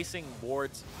been placing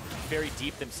wards very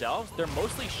deep themselves. They're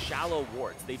mostly shallow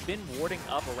wards. They've been warding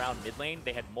up around mid lane.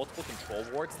 They had multiple control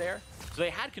wards there. So they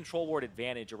had control ward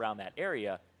advantage around that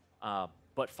area.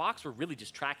 But Fox were really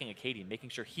just tracking Akaadian, making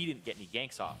sure he didn't get any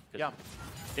ganks off. Yeah.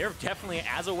 They're definitely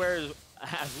as aware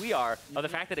as we are of the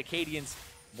fact that Akaadian's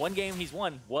one game he's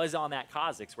won was on that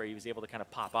Kha'Zix, where he was able to kind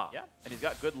of pop off. Yeah, and he's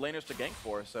got good laners to gank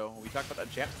for, so we talked about that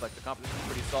in champs, like the competition is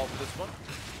pretty solid for this one.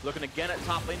 Looking again at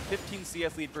top lane, 15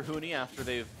 CS lead for Huni after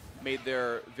they've made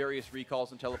their various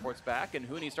recalls and teleports back, and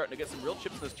Huni's starting to get some real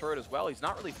chips in this turret as well. He's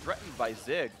not really threatened by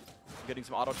Zig, getting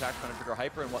some auto attacks, trying to trigger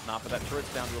hyper and whatnot, but that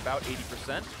turret's down to about 80%.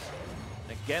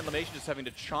 And again, LemonNation just having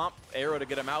to chomp Arrow to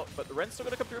get him out, but the Ren's still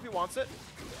going to come through if he wants it.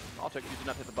 Altec choosing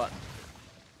not to hit the button.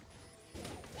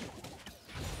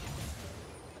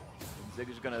 Zig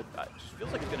is going to, just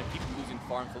feels like he's going to keep losing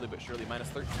farm slowly but surely. Minus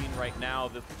 13 right now.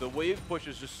 The wave push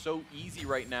is just so easy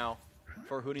right now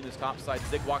for Huni in this top side.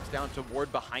 Zig walks down to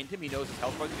ward behind him. He knows his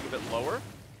health bar is getting a bit lower.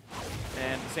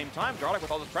 And at the same time, Dardoch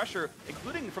with all this pressure,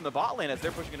 including from the bot lane as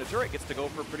they're pushing into turret, gets to go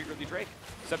for a pretty early Drake.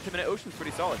 7-minute Ocean's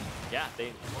pretty solid. Yeah,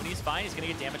 Huni's fine. He's going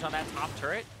to get damage on that top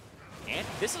turret. And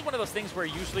this is one of those things where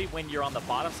usually when you're on the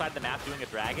bottom side of the map doing a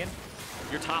dragon,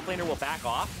 your top laner will back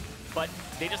off, but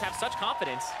they just have such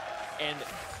confidence and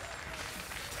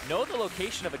know the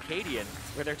location of Akaadian,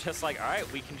 where they're just like, all right,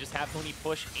 we can just have Huni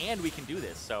push and we can do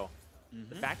this. So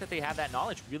the fact that they have that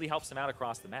knowledge really helps them out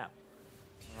across the map.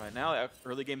 All right, now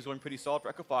early game is going pretty solid for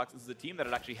Echo Fox. This is a team that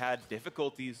had actually had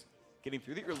difficulties getting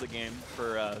through the early game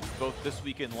for both this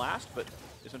week and last, but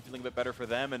this one feeling a bit better for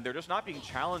them, and they're just not being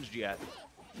challenged yet.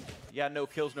 Yeah, no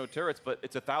kills, no turrets, but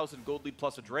it's 1,000 gold lead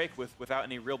plus a Drake without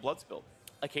any real blood spill.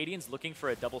 Akaadian's looking for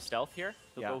a double stealth here.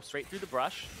 He'll go straight through the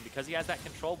brush, and because he has that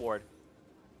control board,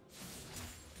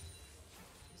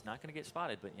 he's not going to get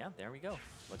spotted, but yeah, there we go.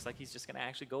 Looks like he's just going to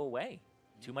actually go away.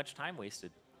 Too much time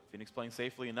wasted. Fenix playing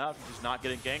safely enough, just not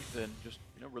getting ganked, and just,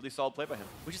 you know, really solid play by him.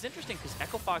 Which is interesting, because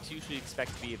Echo Fox usually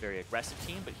expect to be a very aggressive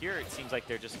team, but here it seems like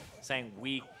they're just saying,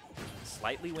 we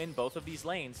slightly win both of these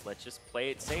lanes, let's just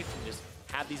play it safe and just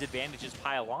have these advantages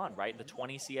pile on, right? The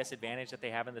 20 CS advantage that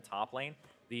they have in the top lane,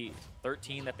 the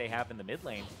 13 that they have in the mid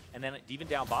lane, and then even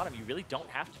down bottom, you really don't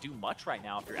have to do much right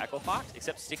now if you're Echo Fox,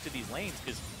 except stick to these lanes,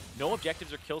 because no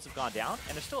objectives or kills have gone down,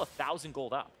 and there's still 1,000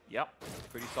 gold up. Yep,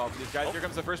 pretty solid for these guys. Here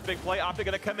comes the first big play. OpTic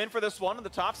going to come in for this one on the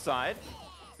top side.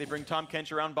 They bring Tahm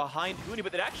Kench around behind Huni,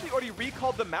 but they actually already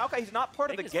recalled the Maokai. He's not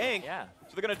part of the gang. Yeah.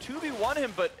 So they're going to 2v1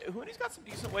 him, but Huni's got some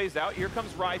decent ways out. Here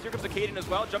comes Ryze. Here comes Akaadian as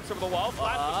well. Jumps over the wall.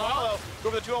 Flash as well. Go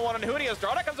over the 2-on-1 on Huni as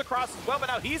Dardoch comes across as well, but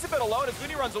now he's a bit alone as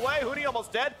Huni runs away. Huni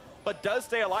almost dead. but does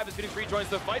stay alive as Fenix rejoins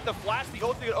the fight. The flash, the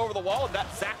ult to get over the wall, and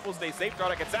that Zac will stay safe.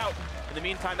 Dardoch gets out. In the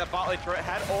meantime, that bot lane turret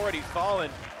had already fallen.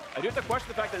 I do have to question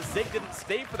the fact that Zig didn't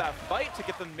stay for that fight to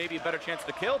get them maybe a better chance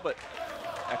to kill, but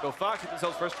Echo Fox hit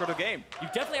themselves first turret of the game. You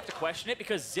definitely have to question it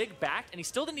because Zig backed and he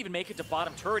still didn't even make it to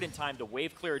bottom turret in time to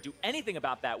wave clear or do anything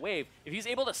about that wave. If he's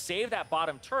able to save that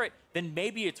bottom turret, then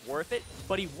maybe it's worth it,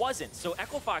 but he wasn't. So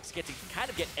Echo Fox get to kind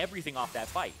of get everything off that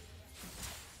fight.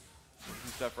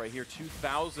 Stuff right here,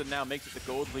 2,000 now makes it the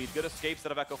gold lead. Good escapes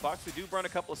out of Echo Fox. They do burn a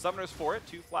couple of summoners for it.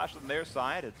 2 flashes on their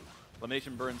side. And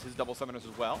LemonNation burns his double summoners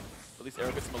as well. At least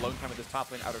Arrow gets some alone time with this top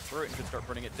lane outer turret and can start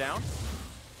burning it down.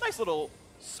 Nice little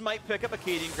smite pickup.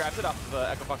 Akaadian grabs it off of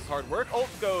Echo Fox's hard work. Ult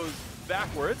goes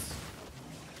backwards.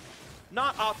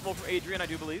 Not optimal from Adrian, I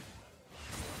do believe.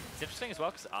 It's interesting as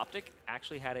well because OpTic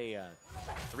actually had a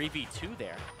 3v2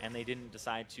 there, and they didn't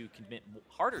decide to commit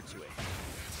harder to it.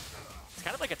 It's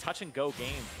kind of like a touch and go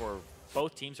game for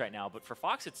both teams right now, but for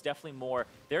Fox, it's definitely more,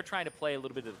 they're trying to play a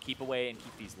little bit of the keep away and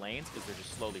keep these lanes because they're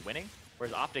just slowly winning.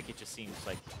 Whereas OpTic, it just seems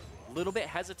like a little bit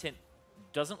hesitant.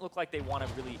 Doesn't look like they want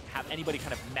to really have anybody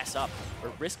kind of mess up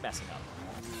or risk messing up.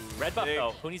 Red buff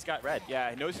though, Huni's got red. Yeah,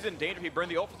 he knows he's in danger. He burned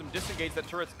the ult for some disengage. That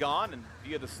turret's gone, and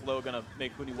via the slow gonna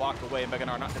make Huni walk away. And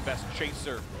Gnar not the best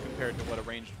chaser compared to what a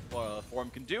ranged form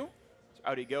can do. So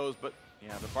out he goes, but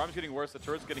yeah, the farm's getting worse. The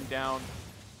turret's getting down.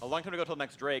 A long time to go till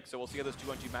next Drake, so we'll see how this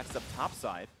 2-on-2 matches up top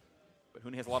side. But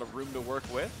Huni has a lot of room to work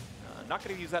with. Not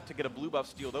going to use that to get a blue buff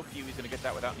steal, though. Kiwi's going to get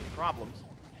that without any problems.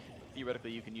 Theoretically,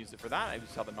 you can use it for that. I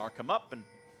saw the Gnar come up and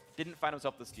didn't find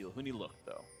himself the steal. Huni looked,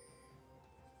 though.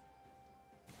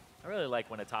 I really like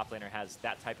when a top laner has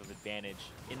that type of advantage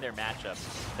in their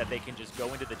matchups that they can just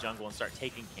go into the jungle and start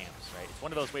taking camps, right? It's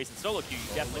one of those ways in solo queue,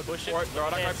 you definitely push it.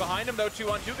 Dardoch right behind him, though.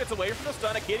 2-on-2 gets away from the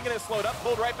stun. Akaadian gets slowed up,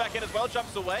 pulled right back in as well,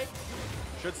 jumps away.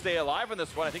 Should stay alive in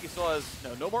this one. I think he still has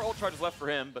no more ult charges left for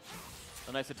him, but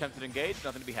a nice attempt to engage.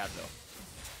 Nothing to be had,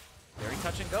 though. Very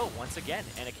touch and go once again.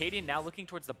 And Akaadian now looking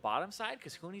towards the bottom side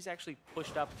because Huni's actually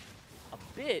pushed up a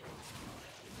bit.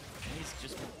 And he's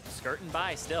just skirting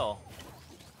by still.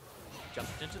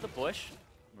 Jumped into the bush.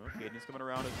 Akaadian's coming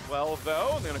around as well,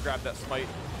 though. They're going to grab that smite.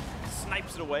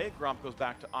 Snipes it away. Gromp goes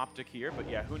back to OpTic here. But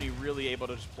yeah, Huni really able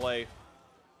to just play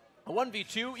a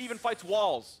 1v2, even fights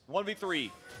walls. 1v3.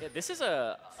 Yeah, this is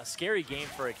a scary game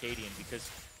for Akaadian because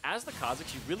as the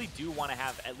Kha'Zix, you really do want to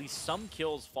have at least some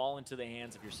kills fall into the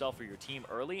hands of yourself or your team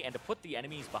early and to put the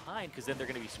enemies behind because then they're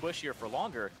going to be squishier for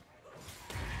longer.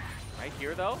 Right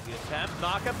here, though. The attempt.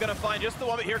 Knockup going to find just the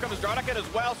one, but here comes Dardoch in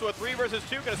as well. So a 3 versus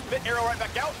 2. Going to spit arrow right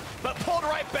back out, but pulled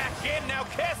right back in. Now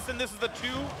Kiss, and this is the 2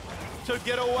 to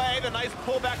get away. The nice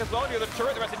pullback as well near the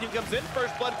turret. The rest of the team comes in.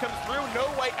 First blood comes through. No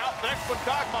way out. The next one,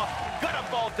 Kog'Maw. Gonna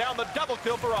fall down. The double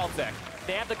kill for Altec.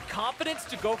 They have the confidence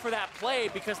to go for that play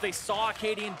because they saw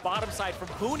Akaadian bottom side from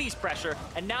Huni's pressure,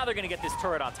 and now they're going to get this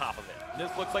turret on top of it.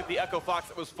 This looks like the Echo Fox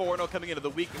that was 4-0 coming into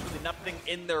the week. There's really nothing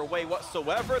in their way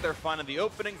whatsoever. They're finding the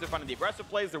openings. They're finding the aggressive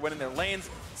plays. They're winning their lanes.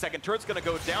 Second turret's going to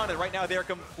go down, and right now they're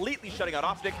completely shutting out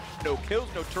OpTic. No kills,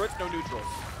 no turrets, no neutrals.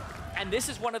 And this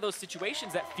is one of those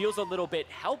situations that feels a little bit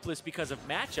helpless because of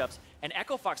matchups. And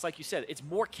Echo Fox, like you said, it's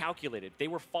more calculated. They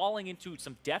were falling into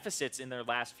some deficits in their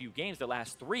last few games, their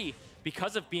last 3,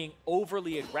 because of being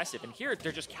overly aggressive. And here,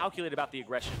 they're just calculated about the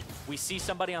aggression. We see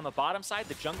somebody on the bottom side,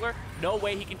 the jungler, no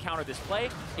way he can counter this play,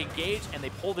 engage, and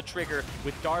they pull the trigger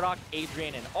with Dardoch,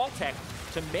 Adrian, and Altec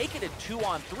to make it a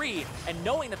 2-on-3, and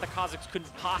knowing that the Kha'Zix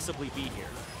couldn't possibly be here.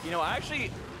 You know, I feel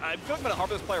like I'm going to harp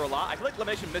this player a lot. I feel like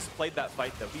LemonNation misplayed that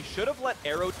fight, though. He should have let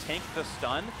Arrow tank the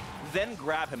stun, then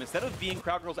grab him. Instead of being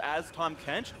crowd controls as Tahm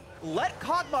Kench, let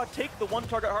Kog'Maw take the one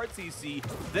target hard CC,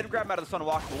 then grab him out of the stun and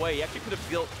walk away. He actually could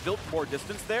have built more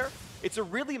distance there. It's a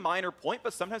really minor point,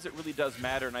 but sometimes it really does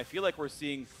matter, and I feel like we're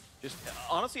seeing just,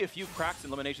 honestly, a few cracks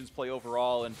in LemonNation's play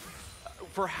overall, and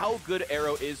for how good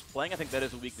Arrow is playing, I think that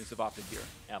is a weakness of OpTic here.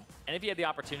 Yeah, and if you had the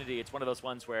opportunity, it's one of those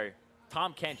ones where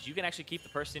Tahm Kench, you can actually keep the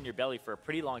person in your belly for a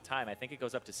pretty long time. I think it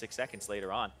goes up to 6 seconds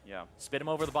later on. Yeah. Spit him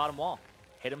over the bottom wall.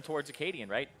 Hit him towards Akaadian,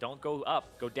 right? Don't go up,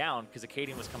 go down, because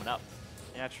Akaadian was coming up.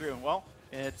 Yeah, true. Well,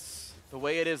 it's the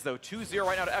way it is, though. 2-0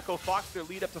 right now to Echo Fox. Their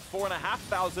lead up to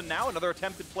 4,500 now. Another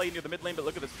attempted play near the mid lane, but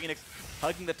look at this Fenix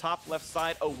hugging the top left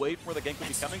side away from where the gank would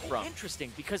be coming from.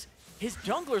 Interesting, because his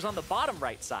jungler's on the bottom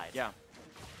right side. Yeah.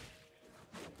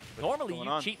 Normally,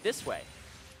 you cheat this way.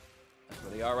 That's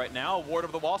where they are right now. Ward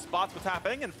over the wall spots what's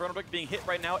happening. Inferno Brick being hit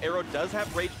right now. Arrow does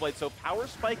have Rage Blade, so Power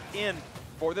Spike in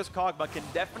for this Kog'Maw can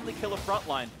definitely kill a front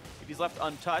line. He's left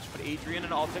untouched, but Adrian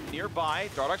and Altec nearby.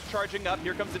 Dardoch's charging up.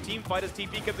 Here comes the team fight as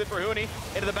TP comes in for Huni.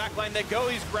 Into the back line they go.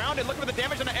 He's grounded. Looking for the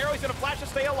damage on the arrow. He's going to flash to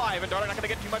stay alive. And Dardoch not going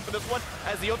to get too much for this one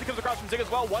as the ulti comes across from Zig as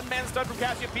well. One man stun from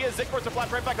Cassiopeia. Zig forces to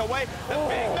flash right back away. The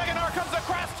big Gnar comes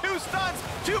across. 2 stuns.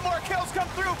 2 more kills come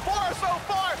through. 4 so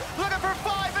far. Looking for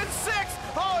 5 and 6.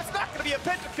 Oh, it's not going to be a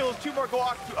pentakill as 2 more go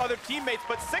off to other teammates.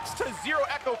 But 6-0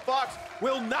 Echo Fox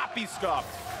will not be stopped.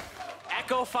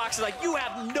 Echo Fox is like, you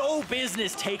have no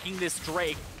business taking this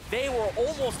Drake. They were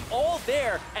almost all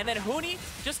there, and then Huni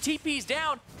just TPs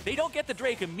down. They don't get the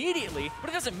Drake immediately, but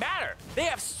it doesn't matter. They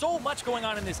have so much going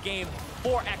on in this game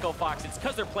for Echo Fox. It's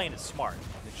because they're playing it smart.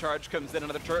 The charge comes in,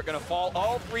 another turret gonna fall.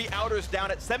 All 3 outers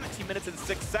down at 17 minutes and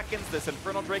 6 seconds. This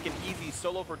Infernal Drake an easy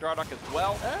solo for Dardoch as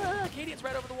well. Akaadian's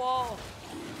right over the wall.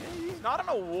 He's not an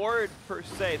award per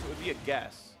se, so it would be a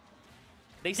guess.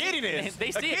 They see Akaadian is.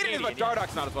 They see Akaadian is, but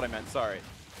Dardoch's not is what I meant, sorry.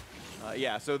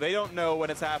 Yeah, so they don't know when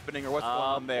it's happening or what's going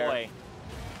on there. Boy.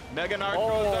 Mega Gnar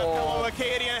throws up. Hello,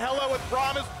 Akaadian. Hello with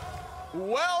Braum as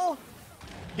well.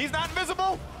 He's not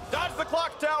invisible. Dodge the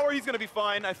clock tower. He's going to be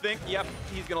fine, I think. Yep,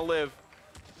 he's going to live.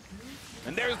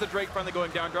 And there's the Drake finally going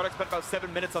down. Dardoch spent about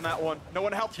 7 minutes on that one. No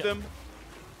one helped him.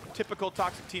 Typical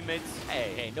toxic teammates.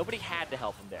 Hey, nobody had to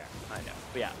help him there. I know.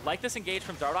 But yeah, like this engage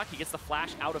from Dardoch, he gets the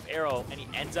flash out of arrow, and he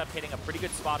ends up hitting a pretty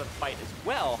good spot of the fight as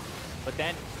well. But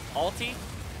then ulti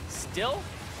still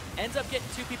ends up getting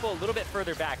 2 people a little bit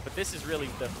further back, but this is really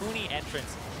the Huni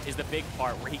entrance is the big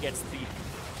part where he gets the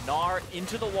Gnar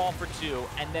into the wall for 2,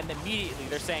 and then immediately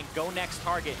they're saying go next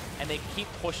target, and they keep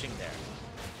pushing there.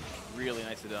 Really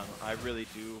nicely done. I really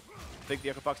do think the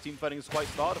Echo Fox team fighting is quite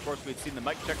solid. Of course, we'd seen the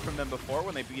mic check from them before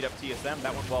when they beat up TSM.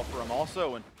 That went well for them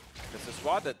also, and it's a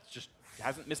squad that just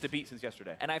hasn't missed a beat since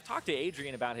yesterday. And I've talked to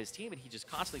Adrian about his team, and he just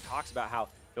constantly talks about how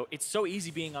it's so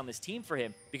easy being on this team for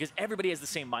him because everybody has the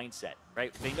same mindset,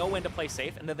 right? They know when to play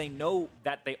safe, and then they know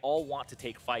that they all want to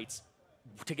take fights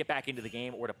to get back into the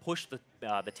game or to push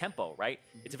the tempo, right?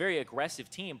 It's a very aggressive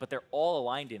team, but they're all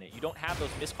aligned in it. You don't have those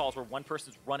missed calls where one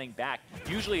person's running back.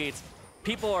 Usually it's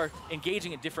people are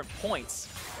engaging at different points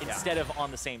instead of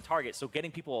on the same target. So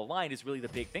getting people aligned is really the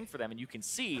big thing for them, and you can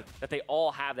see that they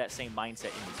all have that same mindset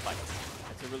in these fights.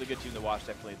 It's a really good team to watch,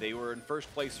 definitely. They were in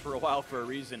first place for a while for a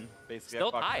reason, basically.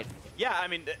 Still tied. Yeah, I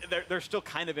mean, they're still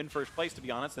kind of in first place, to be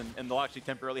honest, and they'll actually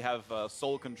temporarily have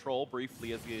sole control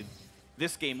briefly as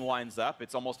this game winds up.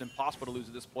 It's almost impossible to lose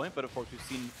at this point, but of course we've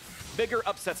seen bigger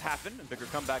upsets happen and bigger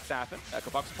comebacks happen. Echo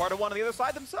Fox is part of one on the other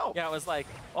side themselves. Yeah, it was like,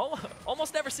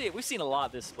 almost never see it. We've seen a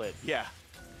lot this split. Yeah.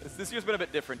 This year's been a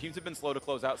bit different. Teams have been slow to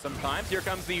close out sometimes. Here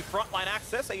comes the frontline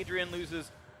access. Adrian loses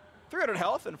 300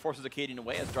 health and forces Akaadian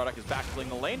away as Dardoch is backfilling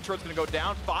the lane. Turret's going to go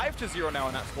down 5-0 now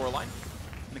in that scoreline.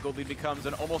 And the gold lead becomes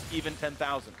an almost even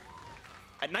 10,000.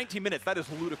 At 19 minutes, that is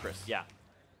ludicrous. Yeah.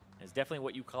 It's definitely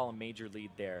what you call a major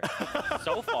lead there.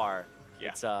 So far,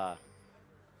 it's that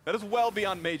is well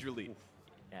beyond major lead.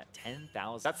 Yeah,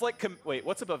 10,000. That's like, wait,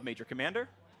 what's above major? Commander?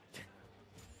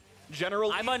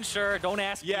 General? I'm unsure. Don't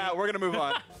ask me. Yeah, we're going to move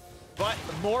on. But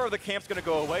more of the camp's going to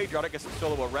go away. Dardoch gets to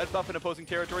solo a red buff in opposing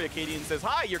territory. Akaadian says,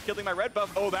 hi, you're killing my red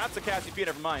buff. Oh, that's a Cassiopeia,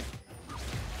 never mind.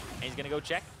 And he's going to go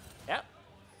check. Yep.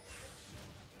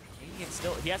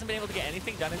 Still, he hasn't been able to get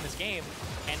anything done in this game,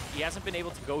 and he hasn't been able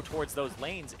to go towards those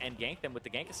lanes and gank them with the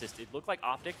gank assist. It looked like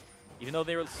OpTic, even though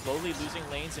they were slowly losing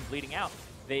lanes and bleeding out,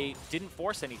 they didn't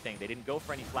force anything. They didn't go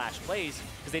for any flash plays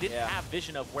because they didn't have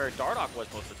vision of where Dardoch was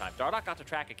most of the time. Dardoch got to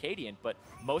track Akaadian, but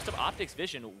most of OpTic's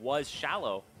vision was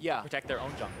shallow to protect their own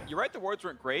jungle. You're right, the wards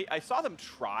weren't great. I saw them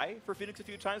try for Fenix a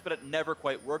few times, but it never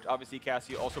quite worked. Obviously,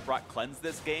 Cassio also brought Cleanse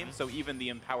this game, so even the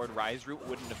empowered Ryze route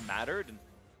wouldn't have mattered. And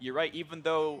you're right, even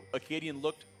though Akaadian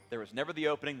looked, there was never the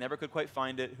opening, never could quite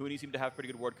find it. Huni seemed to have pretty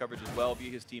good ward coverage as well via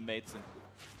his teammates. And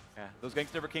yeah, those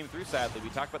ganks never came through, sadly. We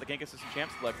talked about the gank assist and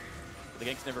champ select, but the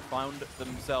ganks never found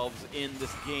themselves in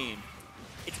this game.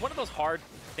 It's one of those hard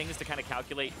things to kind of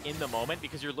calculate in the moment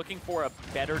because you're looking for a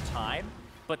better time,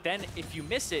 but then if you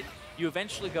miss it, you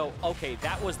eventually go, okay,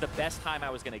 that was the best time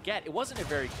I was going to get. It wasn't a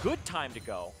very good time to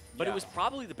go, but it was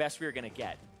probably the best we were going to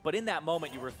get. But in that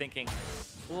moment, you were thinking,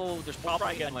 oh, there's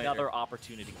probably another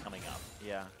opportunity coming up.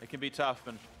 Yeah, it can be tough.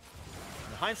 And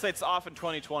hindsight's off in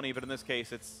 2020, but in this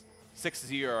case, it's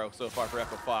 6-0 so far for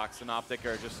Echo Fox. And OpTic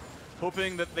are just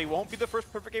hoping that they won't be the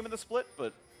first perfect game in the split,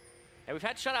 but... Yeah, we've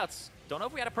had shutouts. Don't know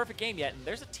if we had a perfect game yet. And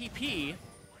there's a TP.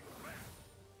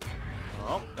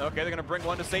 Oh, okay, they're going to bring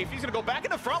one to safety. He's going to go back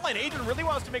in the front line. Adrian really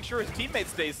wants to make sure his teammate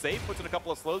stays safe. Puts in a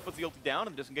couple of slows, puts the ulti down,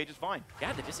 and the disengage is fine.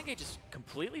 Yeah, the disengage is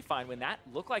completely fine. When that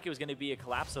looked like it was going to be a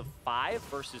collapse of 5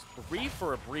 versus 3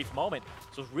 for a brief moment.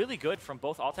 So it's really good from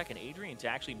both Altec and Adrian to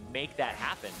actually make that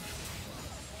happen.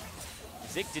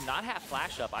 Kha'Zix did not have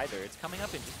flash up either. It's coming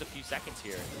up in just a few seconds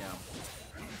here.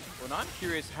 Yeah. Well, now I'm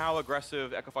curious how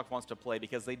aggressive EchoFox wants to play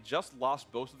because they just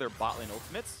lost both of their bot lane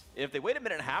ultimates. If they wait a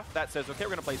minute and a half, that says, okay, we're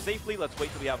going to play safely. Let's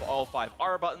wait till we have all 5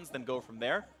 R buttons, then go from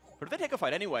there. But if they take a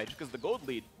fight anyway, just because the gold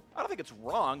lead, I don't think it's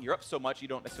wrong. You're up so much, you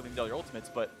don't necessarily need all your ultimates,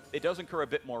 but it does incur a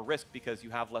bit more risk because you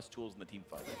have less tools in the team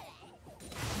fight.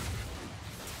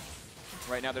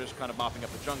 Right now, they're just kind of mopping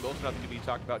up the jungle, so nothing to be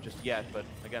talked about just yet. But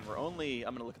again, we're only,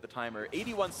 I'm going to look at the timer,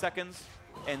 81 seconds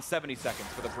and 70 seconds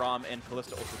for the Braum and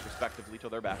Kalista ultimates respectively till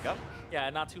they're back up. Yeah,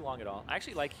 not too long at all. I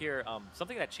actually like here,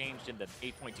 something that changed in the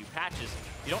 8.2 patches,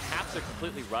 you don't have to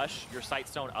completely rush your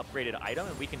Sightstone upgraded item,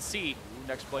 and we can see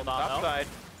Next play on the top side.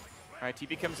 All right,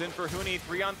 TP comes in for Huni,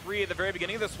 3-on-3 at the very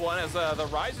beginning of this one as the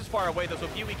Ryze is far away, though, so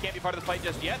Kiwi can't be part of the fight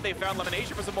just yet. They found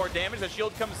LemonNation for some more damage. The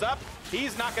shield comes up.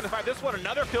 He's not going to find this one.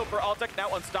 Another kill for Altec,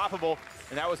 now unstoppable.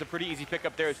 And that was a pretty easy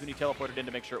pickup there as Huni teleported in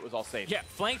to make sure it was all safe. Yeah,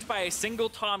 flanked by a single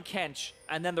Tahm Kench,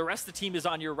 and then the rest of the team is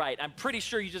on your right. I'm pretty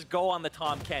sure you just go on the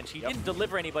Tahm Kench. He didn't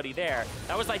deliver anybody there.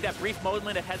 That was like that brief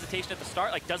moment of hesitation at the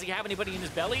start. Like, does he have anybody in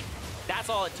his belly? That's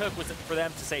all it took was for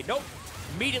them to say, nope,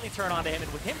 immediately turn on to him.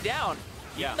 And with him down,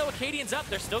 even though Akaadian's up,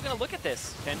 they're still going to look at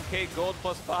this. 10k gold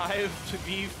plus 5 to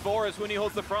V4 as Huni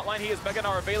holds the front line. He has Mega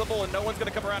Gnar available, and no one's going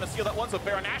to come around to steal that one. So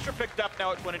Baron Asher picked up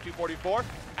now at 22:44.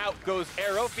 Out goes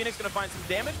Arrow. Fenix going to find some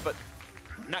damage, but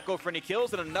not go for any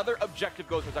kills. And another objective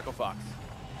goes for EchoFox.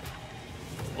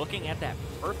 Looking at that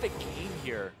perfect game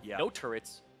here. No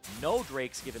turrets, no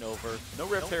Drakes given over, no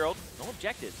Rift Herald, no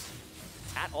objectives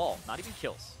at all, not even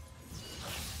kills.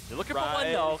 They're looking for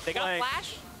one though. They got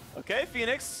flash. Okay,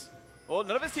 Fenix. Well,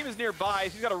 none of his team is nearby, so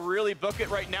he's got to really book it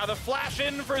right now. The flash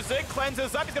in for Zig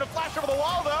cleanses up. He's going to flash over the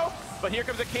wall, though. But here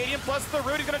comes Akaadian plus the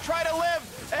root. He's going to try to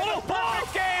live. And a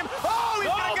perfect game. Oh, he's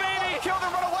going to get AD killed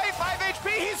and run away. 5 HP.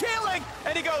 He's healing.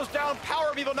 And he goes down.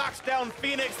 PowerOfEvil knocks down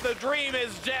Fenix. The dream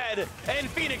is dead. And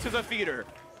Fenix is a feeder.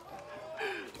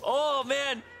 Oh,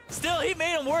 man. Still, he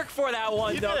made him work for that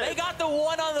one, though. They got the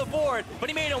one on the board, but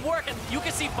he made him work, and you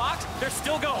can see Fox, they're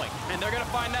still going. And they're going to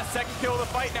find that second kill of the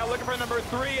fight now, looking for number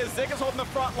 3 as Zig is holding the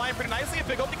front line pretty nicely. A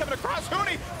big ulti coming across.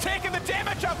 Huni taking the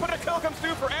damage up, but a kill comes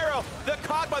through for Arrow. The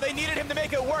Kog'Maw, they needed him to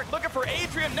make it work. Looking for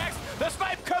Adrian next. The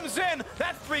snipe comes in.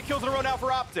 That's 3 kills in a row now for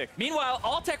OpTic. Meanwhile,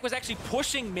 Altec was actually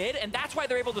pushing mid, and that's why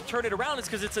they're able to turn it around. It's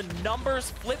because it's a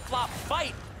numbers flip-flop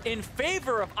fight in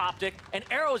favor of OpTic, and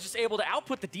Arrow is just able to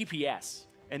output the DPS.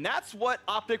 And that's what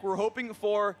OpTic were hoping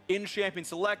for in Champion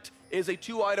Select, is a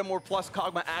 2-item or plus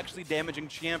Kog'Maw actually damaging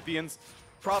champions.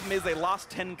 Problem is they lost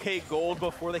 10k gold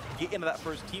before they could get into that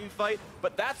first team fight,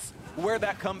 but that's where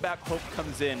that comeback hope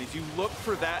comes in, is you look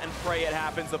for that and pray it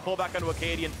happens. The pullback onto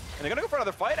Akaadian, and they're gonna go for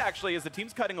another fight actually as the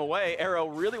team's cutting away. Arrow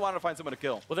really wanted to find someone to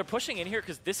kill. Well, they're pushing in here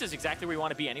because this is exactly where we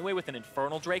want to be anyway with an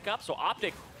Infernal Drake up, so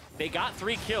OpTic, they got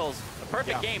 3 kills. The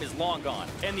perfect game is long gone.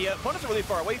 And the opponents are really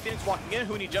far away. Phoenix walking in.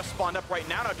 Huni just spawned up right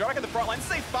now. Now Dardoch in the front line. This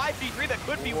is a 5v3 that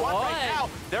could be one right now.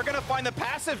 They're going to find the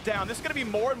passive down. This is going to be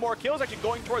more and more kills actually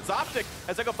going towards OpTic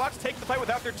as EchoFox take the fight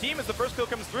without their team as the first kill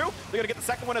comes through. They're going to get the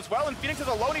second one as well. And Phoenix is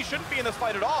alone. He shouldn't be in this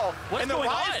fight at all. What's and the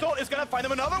Ryze ult is going to find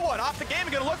them another one. OpTic game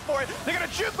is going to look for it. They're going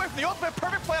to juke away from the ultimate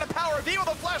perfect plan of PowerOfEvil.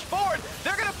 They'll flash forward.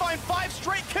 They're going to find 5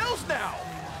 straight kills now.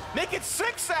 Make it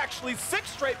 6 actually. 6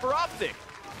 straight for OpTic.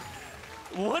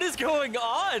 What is going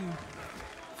on?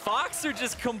 Fox are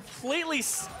just completely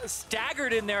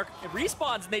staggered in their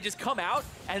respawns, and they just come out,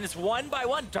 and it's one by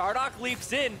one. Dardoch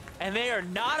leaps in, and they are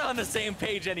not on the same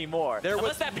page anymore.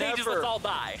 Unless that page is let's all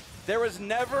die. There was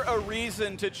never a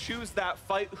reason to choose that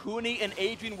fight. Huni and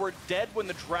Adrian were dead when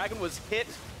the dragon was hit.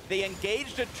 They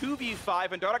engaged a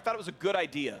 2v5, and Dardoch thought it was a good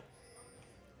idea.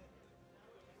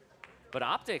 But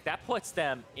OpTic, that puts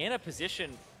them in a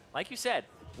position, like you said,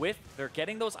 they're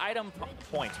getting those item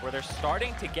points where they're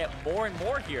starting to get more and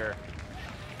more here.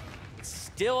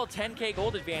 Still 10k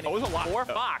gold advantage for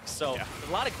Fox, so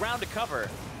a lot of ground to cover.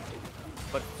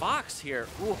 But Fox here,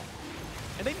 ooh.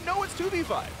 And they know it's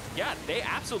 2v5. Yeah, they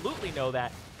absolutely know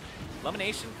that.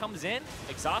 LemonNation comes in,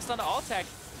 exhaust onto Altec,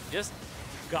 just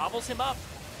gobbles him up,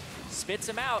 spits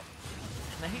him out,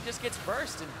 and then he just gets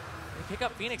burst, and they pick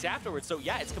up Fenix afterwards. So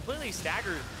yeah, it's completely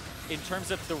staggered in terms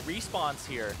of the respawns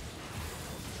here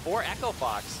for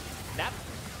EchoFox. That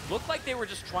looked like they were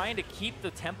just trying to keep the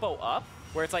tempo up,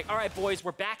 where it's like, all right, boys,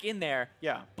 we're back in there.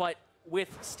 Yeah. But with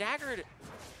staggered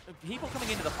people coming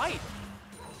into the fight,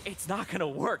 it's not going to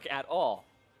work at all.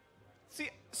 See,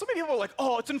 so many people are like,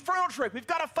 oh, it's Infernal Drake. We've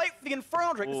got to fight for the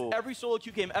Infernal Drake. This is every solo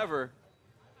queue game ever.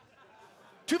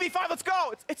 2v5, let's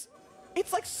go.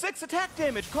 It's like 6 attack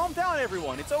damage. Calm down,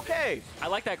 everyone. It's okay. I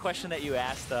like that question that you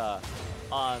asked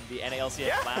on the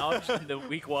NALCS Lounge in the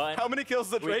week 1. How many kills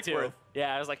is the Drake worth?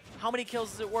 Yeah, I was like, how many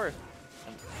kills is it worth?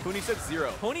 Huni said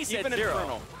 0. Huni said Even 0.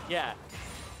 Infernal. Yeah.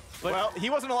 But Well, he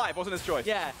wasn't alive. Wasn't his choice.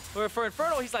 yeah, for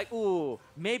Infernal, he's like, ooh,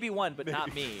 maybe 1, but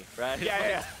not me, right?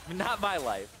 Yeah. Not my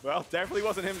life. Well, definitely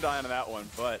wasn't him dying on that one,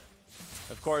 but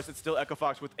of course, it's still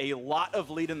EchoFox with a lot of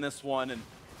lead in this one, and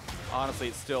honestly,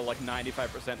 it's still like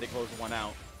 95% they close one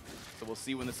out. So we'll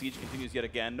see when the siege continues yet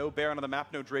again. No Baron on the map,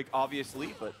 no Drake,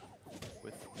 obviously, but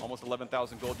with almost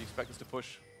 11,000 gold, you expect us to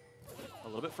push a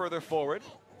little bit further forward.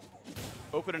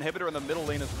 Open inhibitor in the middle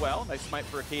lane as well. Nice smite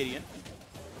for Akaadian.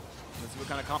 Let's see what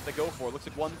kind of comp they go for. Looks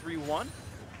like 1-3-1.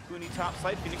 Huni top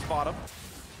side, Fenix bottom.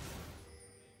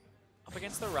 Up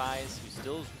against the Ryze, who's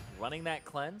still running that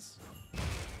cleanse.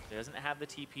 He doesn't have the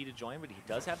TP to join, but he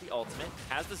does have the ultimate.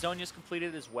 Has the Zhonya's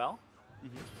completed as well.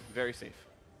 Very safe.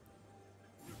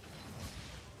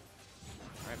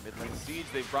 All right, mid lane siege.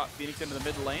 They've brought Fenix into the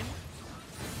mid lane.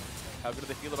 How good do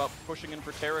they feel about pushing in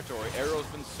for territory? Arrow's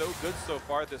been so good so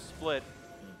far this split.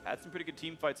 Had some pretty good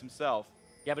team fights himself.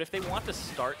 Yeah, but if they want to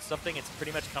start something, it's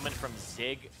pretty much coming from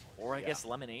Zig or I guess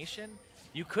LemonNation.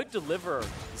 You could deliver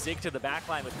Zig to the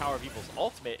backline with PowerOfEvil's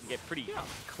ultimate and get pretty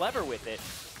clever with it.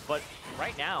 But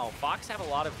right now, Fox have a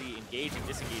lot of the engage and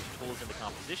disengage tools in the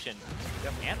composition,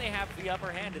 and they have the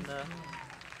upper hand in the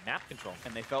map control.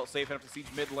 And they felt safe enough to siege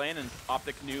mid lane, and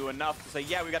OpTic knew enough to say,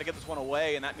 yeah, we got to get this one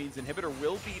away, and that means Inhibitor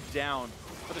will be down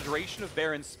for the duration of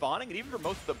Baron spawning, and even for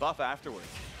most of the buff afterwards.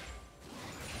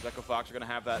 EchoFox are going to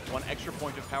have that one extra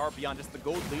point of power beyond just the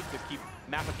gold lead to keep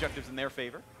map objectives in their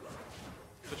favor.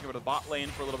 Switching over to the bot lane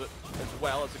for a little bit as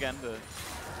well, as again, the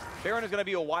Baron is going to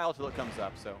be a while till it comes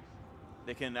up, so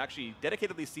they can actually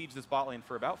dedicatedly siege this bot lane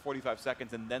for about 45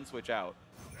 seconds and then switch out.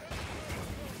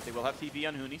 They will have TP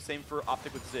on Huni, same for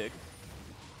OpTic with Zig.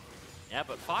 Yeah,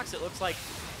 but Fox, it looks like,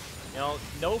 you know,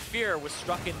 no fear was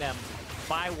struck in them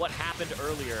by what happened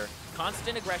earlier.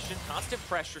 Constant aggression, constant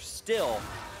pressure still.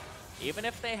 Even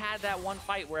if they had that one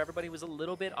fight where everybody was a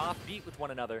little bit offbeat with one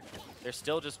another, they're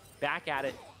still just back at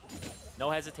it.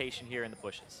 No hesitation here in the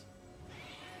pushes.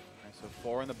 Right, so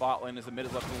 4 in the bot lane as the mid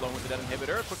is left alone with the dead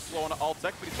inhibitor. Quick slow on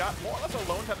Altec, but he's got more or less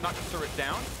alone to have knocked the turret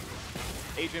down.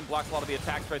 Adrian blocks a lot of the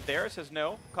attacks right there. Says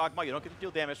no, Kog'Maw, you don't get to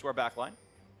deal damage to our backline.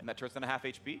 And that turret's on a half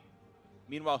HP.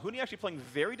 Meanwhile, Huni actually playing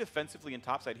very defensively in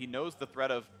topside. He knows the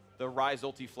threat of the Ryze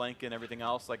ulti flank and everything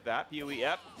else like that. PoE,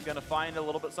 yep, gonna find a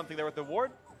little bit something there with the ward.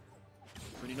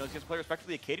 Huni knows he has to play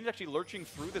respectively. Akaadian's actually lurching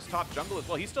through this top jungle as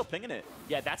well. He's still pinging it.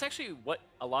 Yeah, that's actually what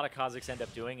a lot of Kha'Zix end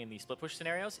up doing in these split push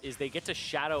scenarios, is they get to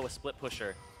shadow a split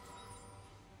pusher.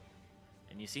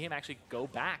 And you see him actually go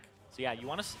back. So yeah, you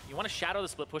want to shadow the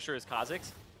split pusher as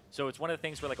Kha'Zix. So it's one of the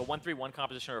things where like a 1-3-1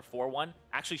 composition or a 4-1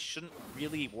 actually shouldn't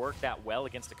really work that well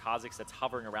against a Kha'Zix that's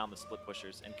hovering around the split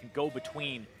pushers and can go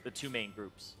between the two main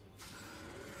groups.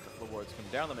 The wards come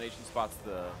down. LemonNation spots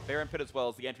the Baron pit as well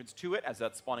as the entrance to it as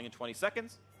that's spawning in 20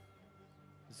 seconds.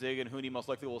 Zig and Huni most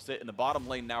likely will sit in the bottom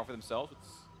lane now for themselves.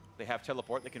 They have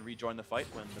teleport. They can rejoin the fight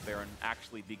when the Baron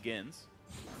actually begins.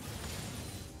 The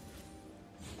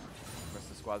rest of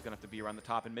the squad's going to have to be around the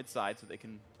top and mid side so they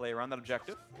can play around that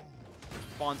objective.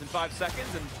 Spawns in 5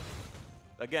 seconds, and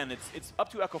again, it's up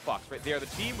to EchoFox, right? They are the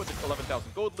team with the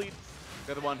 11,000 gold lead.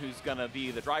 They're the one who's going to be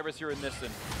the drivers here in this,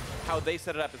 and how they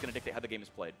set it up is going to dictate how the game is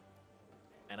played.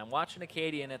 And I'm watching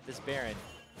Akaadian at this Baron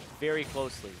very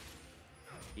closely.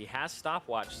 He has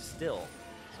stopwatch still.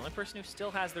 He's the only person who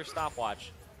still has their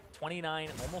stopwatch 29,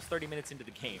 almost 30 minutes into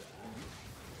the game.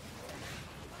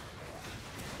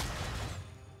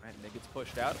 Right, and it gets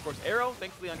pushed out. Of course, Arrow,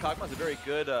 thankfully on Kog'Maw, is a very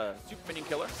good super minion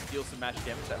killer. Deals some magic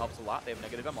damage, that helps a lot. They have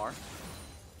negative MR.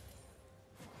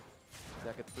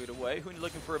 That gets booted away. Huni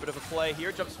looking for a bit of a play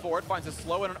here. Jumps forward, finds a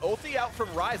slow and an ulti out from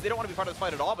Ryze. They don't want to be part of this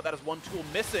fight at all, but that is one tool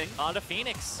missing. On to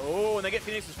Fenix. Oh, and they get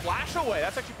Fenix's flash away.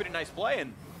 That's actually a pretty nice play,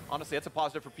 and honestly, that's a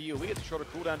positive for PoE. It's a shorter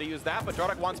cooldown to use that, but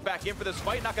Dardoch wants back in for this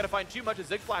fight. Not going to find too much as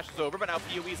Zig flashes over, but now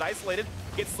PoE is isolated.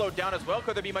 Gets slowed down as well.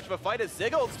 Could there be much of a fight as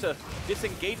Zig ults to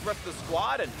disengage the rest of the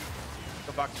squad, and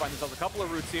the Fox find themselves a couple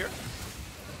of routes here.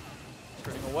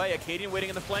 Turning away, Akaadian waiting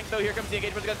in the flank, though. Here comes the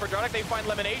engagement against for Dardoch. They find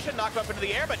LemonNation, knocked up into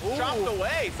the air, but chopped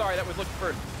away. Sorry, that was looking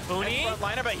for Huni.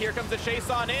 Frontliner, but here comes the chase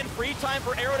on in. Free time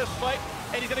for Arrow to fight,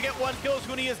 and he's going to get one kill as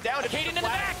Huni is down. Akaadian in the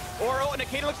back! Oro, and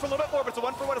Akaadian looks for a little bit more, but it's a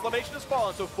 1-for-1 as LemonNation has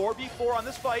fallen. So 4v4 on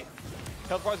this fight.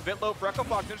 Health bar is a bit low for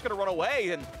EchoFox. They're just going to run away,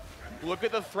 and look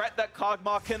at the threat that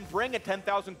Kog'Maw can bring at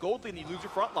 10,000 gold lead, and you lose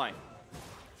your front line.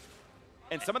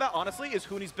 And some of that, honestly, is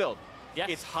Huni's build. Yes.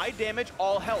 It's high damage,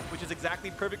 all health, which is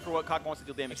exactly perfect for what Kog'Maw wants to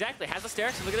deal damage. Exactly, has the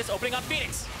stairs. Look at this opening on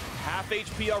Fenix. Half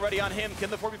HP already on him. Can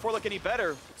the 4v4 look any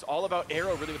better? It's all about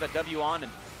Arrow, really, with that W on, and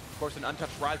of course, an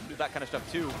untouched Ryze can do that kind of stuff,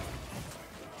 too.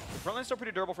 The front line's still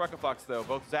pretty durable for EchoFox, though.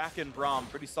 Both Zach and Braum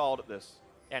pretty solid at this.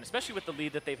 And especially with the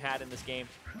lead that they've had in this game,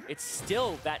 it's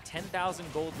still that 10,000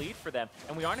 gold lead for them.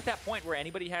 And we aren't at that point where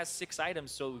anybody has 6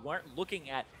 items, so we aren't looking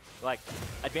at like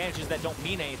advantages that don't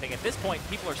mean anything. At this point,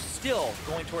 people are still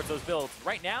going towards those builds.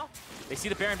 Right now, they see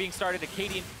the Baron being started,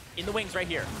 Akaadian in the wings right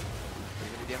here.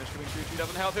 Damage coming through,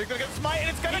 2,000 health. They're gonna get smite, and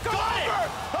it's gonna go over!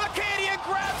 Akaadian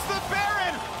grabs the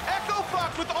Baron! Echo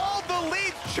Fox with all the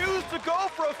leads choose to go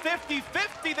for a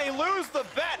 50-50. They lose the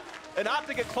bet and opt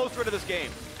to get closer to this game.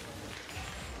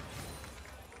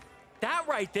 That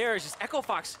right there is just Echo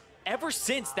Fox. Ever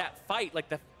since that fight, like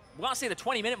we want to say the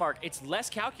 20-minute mark, it's less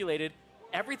calculated.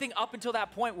 Everything up until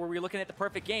that point where we're looking at the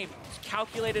perfect game, it's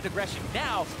calculated aggression.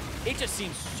 Now, it just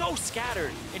seems so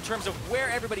scattered in terms of where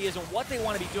everybody is and what they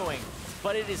want to be doing,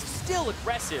 but it is still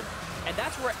aggressive. And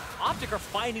that's where OpTic are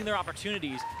finding their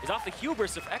opportunities, is off the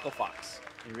hubris of Echo Fox.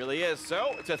 He really is.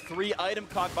 So, it's a 3-item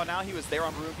Kog'Maw now. He was there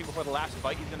on Braum before the last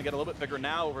fight. He's going to get a little bit bigger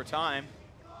now over time.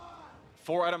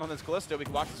 4-item on this Kalista. We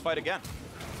can watch this fight again.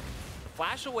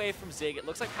 Flash away from Zig. It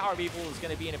looks like PowerOfEvil is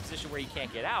going to be in a position where he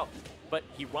can't get out, but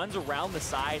he runs around the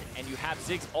side, and you have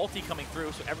Zig's ulti coming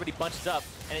through, so everybody bunches up,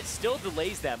 and it still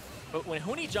delays them. But when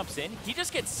Huni jumps in, he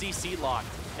just gets CC locked,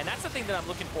 and that's the thing that I'm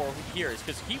looking for here, is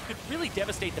because he could really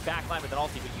devastate the backline with an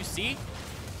ulti. But you see,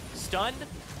 stunned,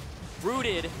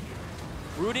 rooted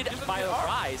by a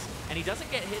Ryze, and he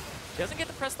doesn't get hit, doesn't get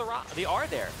to press the R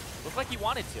there. Looked like he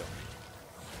wanted to.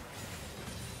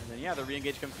 And then, yeah, the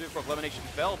re-engage comes through. Of course, LemonNation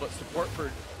fell, but support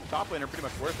for top lane are pretty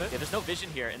much worth it. Yeah, there's no vision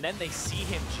here. And then they see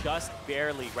him just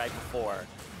barely right before.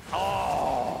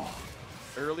 Oh!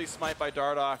 Early smite by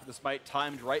Dardoch. The smite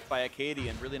timed right by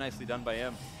Akaadian. Really nicely done by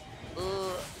him.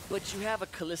 But you have a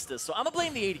Kalista, so I'm going to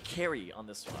blame the AD carry on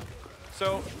this one.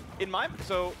 So, in my...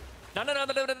 So... No.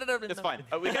 It's fine.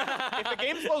 If the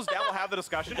game slows down, we'll have the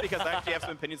discussion, because I actually have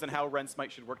some opinions on how Ren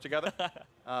Smite should work together.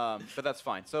 But that's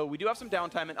fine. So we do have some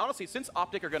downtime, and honestly, since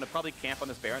OpTic are going to probably camp on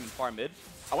this Baron and far mid,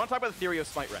 I want to talk about the theory of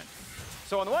Smite Ren.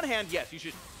 So on the one hand, yes, you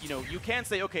should, you can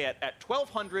say, okay, at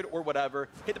 1200 or whatever,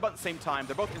 hit the button at the same time.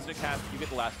 They're both instant cast. You get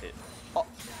the last hit.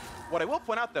 What I will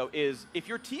point out, though, is if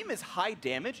your team is high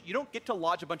damage, you don't get to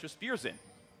lodge a bunch of spears in.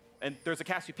 And there's a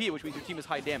Cassiopeia, which means your team is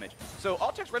high damage. So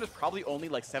Altec's Ren is probably only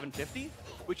like 750,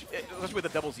 which, especially with a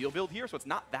double Zeal build here, so it's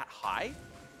not that high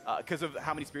because of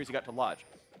how many spears you got to lodge.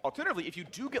 Alternatively, if you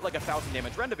do get like 1,000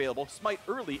 damage Rend available, smite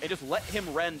early and just let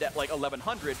him Rend at like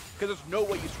 1,100, because there's no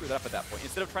way you screw that up at that point.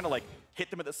 Instead of trying to like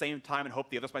hit them at the same time and hope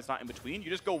the other smite's not in between,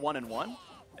 you just go 1 and 1.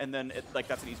 And then,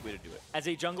 that's an easy way to do it. As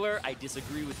a jungler, I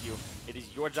disagree with you. It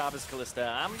is your job as Kalista.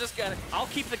 I'll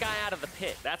keep the guy out of the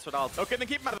pit. That's what I'll do. Okay, then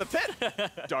keep him out of the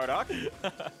pit, Dardoch.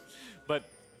 But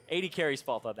AD carry's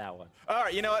fault on that one. All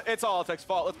right, you know what? It's all Altec's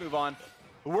fault. Let's move on.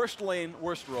 Worst lane,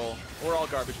 worst role. We're all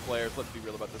garbage players. Let's be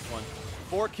real about this one.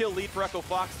 4-kill lead for Echo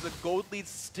Fox. The gold lead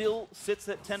still sits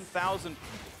at 10,000.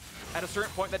 At a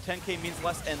certain point, that 10K means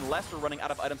less and less. We're running out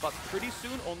of item slots pretty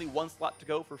soon. Only 1 slot to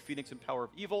go for Fenix and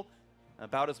PowerOfEvil.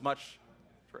 About as much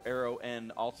for Arrow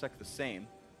and Altec the same.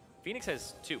 Fenix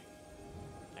has 2,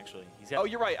 actually. Oh,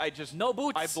 you're right. no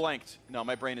boots. I blanked. No,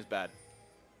 my brain is bad.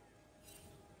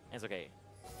 It's okay.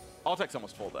 Altec's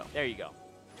almost full, though. There you go.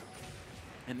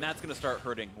 And that's going to start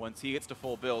hurting once he gets to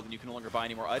full build and you can no longer buy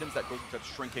any more items. That gold starts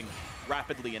shrinking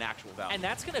rapidly in actual value. And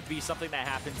that's going to be something that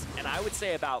happens, and I would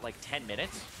say about like 10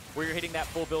 minutes, where you're hitting that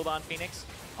full build on Fenix.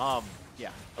 Yeah,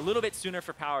 a little bit sooner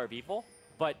for PowerOfEvil,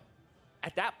 but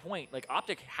at that point, like,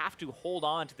 OpTic have to hold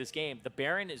on to this game. The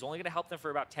Baron is only going to help them for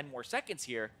about 10 more seconds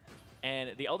here,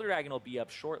 and the Elder Dragon will be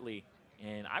up shortly,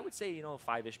 and I would say,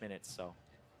 5-ish minutes, so.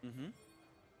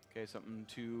 Okay, something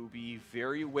to be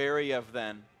very wary of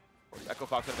then. Of course, Echo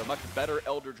Fox has a much better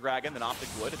Elder Dragon than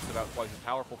OpTic would. It's about twice as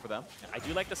powerful for them. I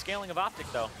do like the scaling of OpTic,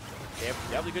 though. They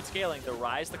have really good scaling. The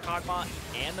Ryze, the Kog'Maw,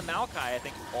 and the Maokai, I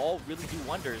think, all really do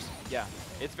wonders. Yeah,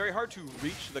 it's very hard to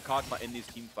reach the Kog'Maw in these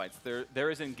team fights. There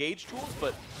is engage tools,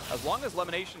 but as long as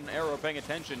LemonNation and Arrow are paying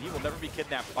attention, he will never be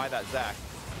kidnapped by that Zac.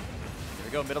 Here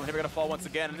we go, middle inhibitor going to fall once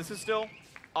again, and this is still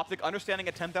OpTic understanding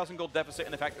a 10,000 gold deficit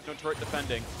and the fact there's no turret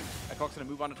defending. Echo Fox going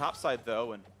to move on to top side,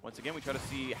 though, and once again, we try to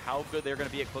see how good they're going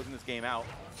to be at closing this game out.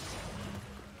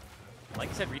 Like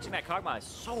I said, reaching that Kog'Maw is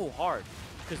so hard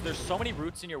because there's so many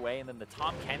roots in your way, and then the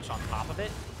Tahm Kench on top of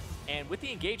it. And with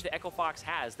the engage that Echo Fox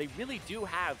has, they really do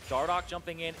have Dardoch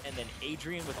jumping in, and then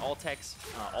Adrian with Altec's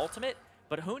ultimate.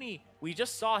 But Huni, we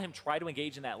just saw him try to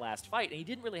engage in that last fight, and he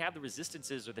didn't really have the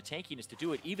resistances or the tankiness to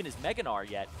do it, even as Gnar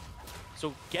yet.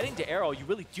 So getting to Arrow, you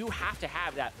really do have to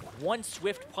have that one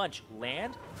swift punch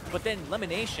land, but then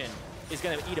LemonNation is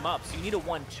going to eat him up, so you need a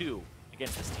 1-2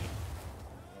 against this team.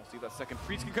 We'll see if that second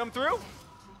priest can come through.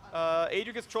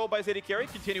 Adrian gets trolled by his AD carry,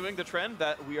 continuing the trend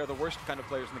that we are the worst kind of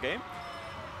players in the game.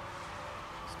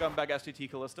 scumbag STT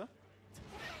Kalista.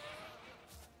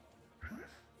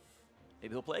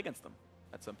 Maybe he'll play against them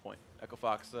at some point.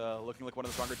 EchoFox looking like one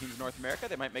of the stronger teams in North America.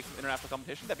 They might make some international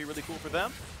competition. That'd be really cool for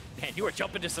them. Man, you were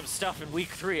jumping to some stuff in week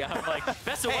 3. I'm like,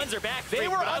 best of ones are back. They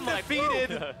were I'm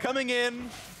undefeated like, coming in.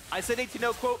 I said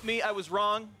 18-0, quote me, I was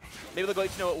wrong. Maybe they'll go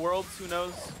 18-0 at Worlds, who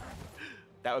knows?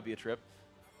 That would be a trip.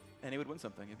 And he would win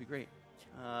something, it'd be great.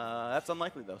 That's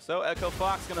unlikely though. So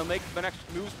EchoFox gonna make the next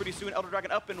moves pretty soon. Elder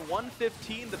Dragon up in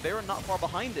 115, the Baron not far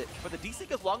behind it. But the DC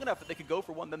goes long enough that they could go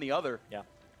for one then the other. Yeah. I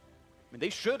mean, they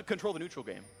should control the neutral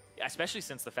game. Especially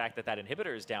since the fact that that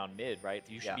inhibitor is down mid, right?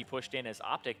 You should be pushed in as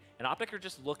OpTic, and OpTic are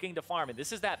just looking to farm. And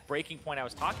this is that breaking point I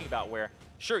was talking about where,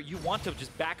 sure, you want to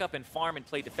just back up and farm and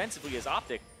play defensively as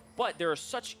OpTic, but there are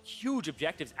such huge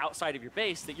objectives outside of your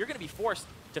base that you're going to be forced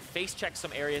to face check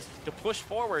some areas, to push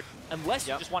forward, unless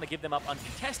you just want to give them up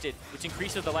uncontested, which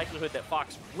increases the likelihood that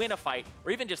Fox win a fight,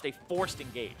 or even just a forced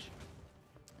engage.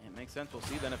 It makes sense. We'll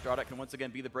see then if Dardoch can once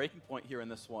again be the breaking point here in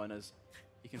this one, as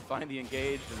he can find the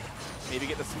engage and maybe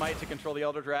get the smite to control the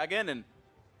Elder Dragon,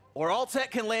 or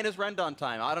Altec can land his rend on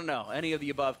time. I don't know. Any of the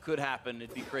above could happen.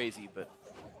 It'd be crazy, but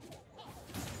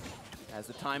as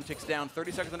the time ticks down,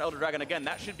 30 seconds on Elder Dragon. Again,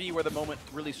 that should be where the moment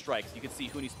really strikes. You can see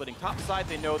Huni splitting top side.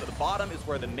 They know that the bottom is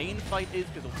where the main fight is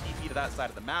because they'll TP to that side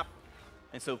of the map.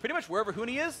 And so pretty much wherever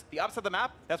Huni is, the opposite of the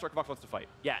map, that's where Fox wants to fight.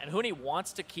 Yeah, and Huni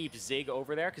wants to keep Zig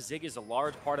over there because Zig is a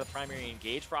large part of the primary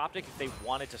engage for OpTic if they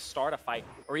wanted to start a fight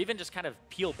or even just kind of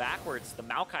peel backwards. The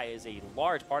Maokai is a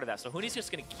large part of that. So Huni's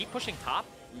just going to keep pushing top,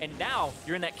 and now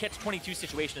you're in that catch-22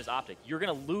 situation as OpTic. You're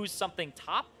going to lose something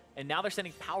top, and now they're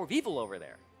sending PowerOfEvil over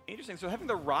there. Interesting. So having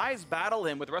the Ryze battle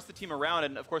him with the rest of the team around,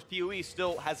 and of course PoE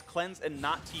still has cleanse and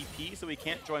not TP, so he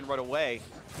can't join right away.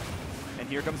 And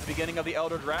here comes the beginning of the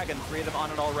Elder Dragon. 3 of them on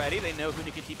it already. They know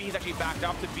Huni can TP. He's actually backed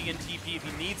off to be in TP if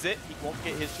he needs it. He won't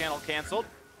get his channel canceled.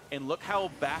 And look how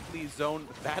badly zoned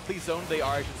they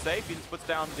are, I should say. Phoenix puts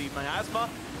down the Miasma.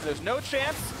 There's no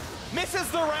chance. Misses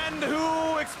the Rend.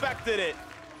 Who expected it?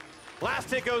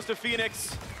 Last hit goes to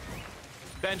Phoenix.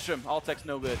 Bench him. Altec's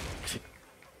no good.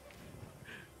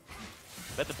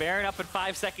 But the Baron up in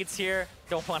 5 seconds here.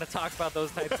 Don't want to talk about those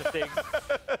types of things.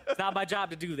 It's not my job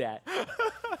to do that.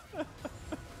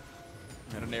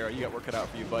 And an arrow, you got work cut out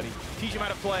for you, buddy. Teach him how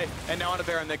to play, and now on a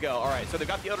Baron they go. All right, so they've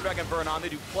got the Elder Dragon burn on. They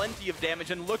do plenty of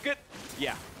damage, and look at,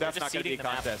 that's not going to be a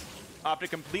contest. OpTic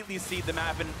completely seed the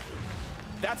map, and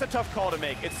that's a tough call to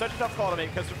make. It's such a tough call to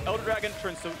make because Elder Dragon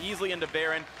turns so easily into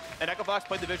Baron, and EchoFox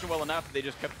played the vision well enough that they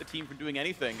just kept the team from doing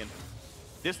anything. And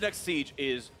this next siege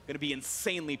is going to be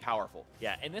insanely powerful.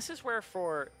 Yeah, and this is where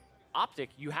for OpTic,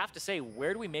 you have to say,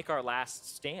 where do we make our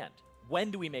last stand? When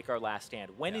do we make our last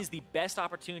stand? When is the best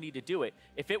opportunity to do it?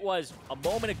 If it was a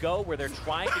moment ago where they're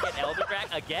trying to get Elder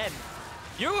Dragon, again,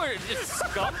 you were just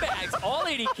scumbags, all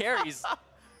 80 carries.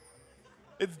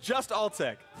 It's just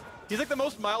Altec. He's like the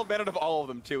most mild-mannered of all of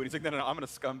them, too. And he's like, no, I'm going to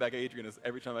scumbag Adrian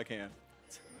every time I can.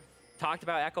 Talked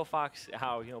about EchoFox,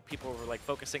 how, people were like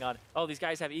focusing on, oh, these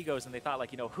guys have egos, and they thought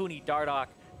like, Huni, Dardoch,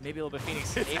 maybe a little bit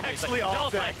Phoenix. It's actually like,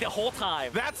 Altec. No, like the whole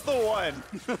time. That's the one.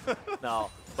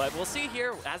 No, but we'll see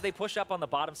here as they push up on the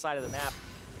bottom side of the map.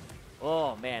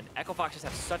 Oh man, EchoFox just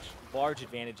have such large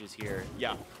advantages here.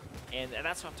 Yeah. And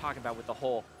that's what I'm talking about with the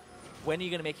whole, when are you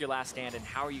going to make your last stand and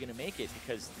how are you going to make it?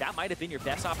 Because that might have been your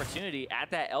best opportunity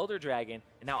at that Elder Dragon,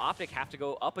 and now OpTic have to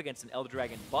go up against an Elder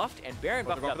Dragon buffed and Baron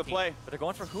buffed up team. But they're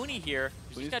going for Huni here,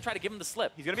 who's just going to try to give him the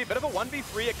slip. He's going to be a bit of a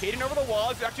 1v3. Akaadian over the wall.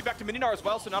 He's actually back to Mininar as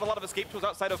well, so not a lot of escape tools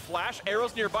outside of Flash.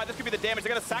 Arrow's nearby. This could be the damage.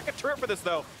 They're going to sack a turret for this,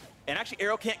 though. And actually,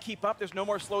 Arrow can't keep up. There's no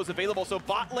more slows available. So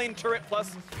bot lane turret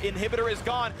plus inhibitor is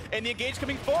gone. And the engage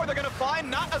coming forward. They're going to find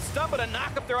not a stun, but a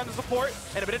knock up there on the support.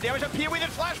 And a bit of damage on PoE. Then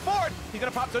flash forward. He's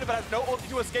going to pop Zony, but has no ulti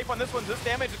to escape on this one. This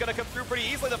damage is going to come through pretty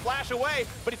easily. The flash away,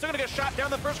 but he's still going to get shot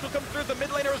down. The first kill comes through. The mid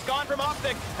laner is gone from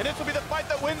OpTic. And this will be the fight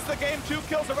that wins the game. 2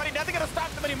 kills already. Nothing going to stop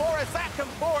them anymore as that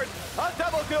comes forward. A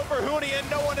double kill for Huni, and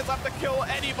no one is left to kill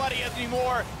anybody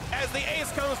anymore. As the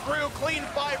ace comes through, clean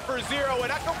 5 for 0.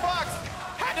 And EchoFox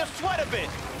had to sweat a bit,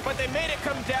 but they made it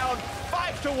come down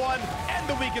 5-1, end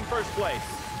the week in first place.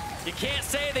 You can't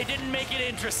say they didn't make it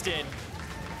interesting.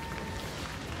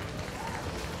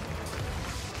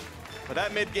 But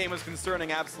that mid game was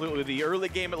concerning, absolutely. The early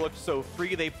game, it looked so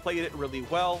free. They played it really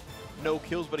well. No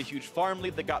kills, but a huge farm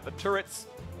lead. They got the turrets,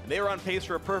 and they were on pace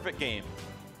for a perfect game.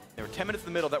 There were 10 minutes in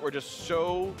the middle that were just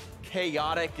so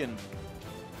chaotic and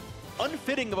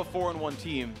unfitting of a 4-on-1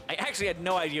 team. I actually had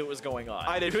no idea what was going on.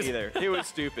 I didn't either. It was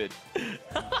stupid.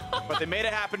 But they made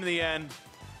it happen in the end.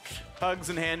 Hugs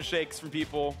and handshakes from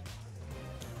people.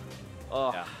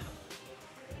 Oh. Yeah.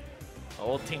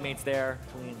 Old teammates there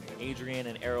between Adrian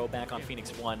and Arrow back on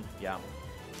Phoenix 1. Yeah.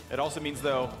 It also means,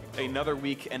 though, another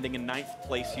week ending in 9th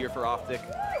place here for OpTic.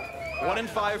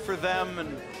 1-5 for them,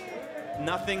 and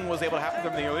nothing was able to happen for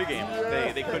them in the early game.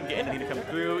 They couldn't get anything to come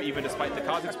through, even despite the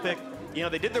Kha'Zix pick. You know,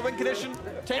 they did their win condition,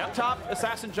 tank top,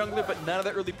 assassin jungler, but none of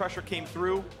that early pressure came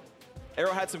through.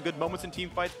 Arrow had some good moments in team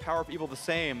fights, PowerOfEvil the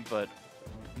same, but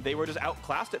they were just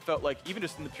outclassed, it felt like, even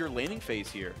just in the pure laning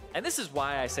phase here. And this is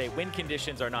why I say win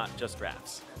conditions are not just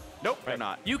drafts. Nope, they're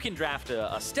not. You can draft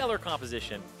a stellar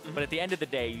composition, but at the end of the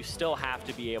day, you still have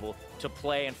to be able to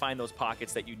play and find those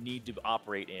pockets that you need to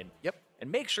operate in. Yep.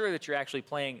 And make sure that you're actually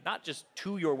playing not just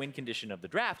to your win condition of the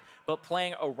draft, but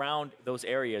playing around those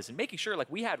areas and making sure, like,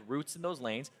 we had roots in those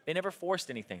lanes. They never forced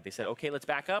anything. They said, okay, let's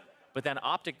back up. But then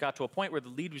OpTic got to a point where the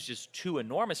lead was just too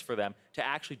enormous for them to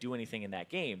actually do anything in that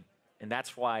game. And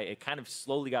that's why it kind of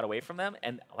slowly got away from them.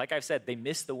 And like I've said, they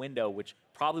missed the window, which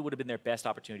probably would have been their best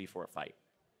opportunity for a fight.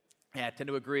 Yeah, I tend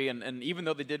to agree. And even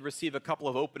though they did receive a couple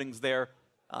of openings there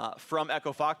from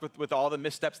EchoFox with all the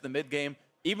missteps in the mid game,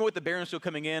 even with the Baron still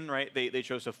coming in, right, they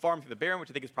chose to farm through the Baron, which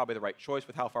I think is probably the right choice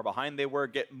with how far behind they were,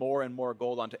 get more and more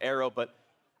gold onto Arrow. But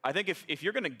I think if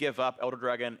you're going to give up Elder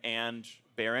Dragon and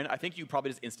Baron, I think you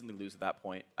probably just instantly lose at that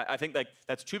point. I think like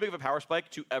that's too big of a power spike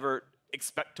to ever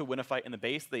expect to win a fight in the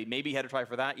base. They maybe had to try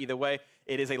for that. Either way,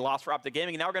 it is a loss for OpTic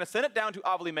Gaming. And now we're going to send it down to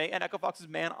Avali May and EchoFox's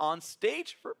man on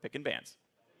stage for pick and bans.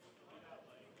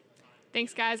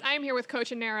 Thanks, guys. I am here with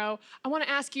Coach and Nero. I want to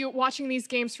ask you, watching these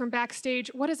games from backstage,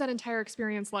 what is that entire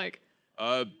experience like?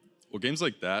 Well, games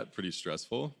like that, pretty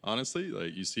stressful, honestly.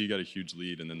 Like, you see you got a huge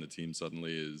lead, and then the team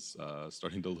suddenly is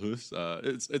starting to lose.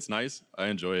 It's nice. I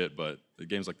enjoy it, but the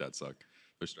games like that suck.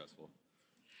 They're stressful.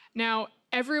 Now,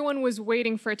 everyone was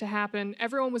waiting for it to happen.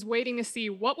 Everyone was waiting to see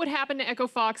what would happen to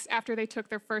EchoFox after they took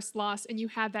their first loss, and you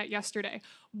had that yesterday.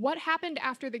 What happened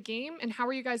after the game, and how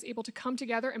were you guys able to come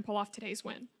together and pull off today's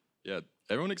win? Yeah,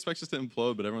 everyone expects us to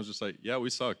implode, but everyone's just like, yeah, we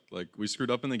suck. Like, we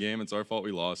screwed up in the game. It's our fault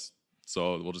we lost.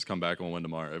 So we'll just come back and we'll win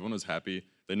tomorrow. Everyone was happy.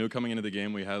 They knew coming into the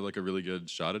game we had like a really good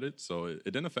shot at it. So it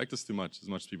didn't affect us too much, as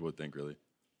much as people would think, really.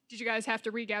 Did you guys have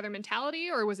to regather mentality,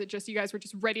 or was it just you guys were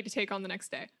just ready to take on the next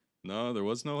day? No, there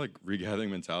was no like regathering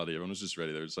mentality. Everyone was just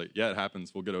ready. They were just like, yeah, it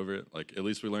happens. We'll get over it. Like, at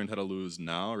least we learned how to lose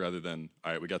now rather than,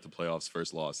 all right, we got the playoffs,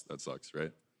 first loss. That sucks,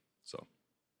 right? So.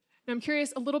 Now, I'm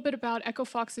curious a little bit about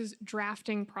EchoFox's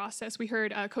drafting process. We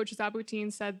heard Coach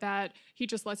Zabutin said that he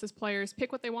just lets his players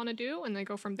pick what they want to do and they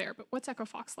go from there. But what's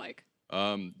EchoFox like?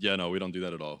 Yeah, no, we don't do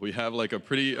that at all. We have like a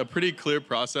pretty clear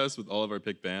process with all of our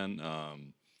pick ban.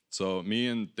 So me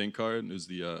and ThinkCard, who's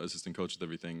the assistant coach with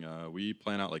everything, we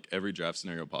plan out like every draft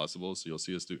scenario possible. So you'll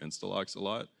see us do insta-locks a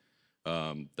lot.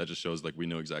 That just shows like we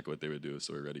know exactly what they would do,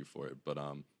 so we're ready for it. But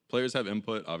players have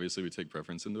input. Obviously, we take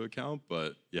preference into account.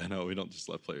 But yeah, no, we don't just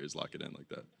let players lock it in like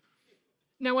that.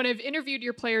 Now, when I've interviewed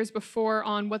your players before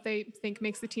on what they think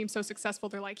makes the team so successful,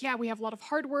 they're like, yeah, we have a lot of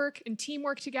hard work and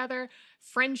teamwork together,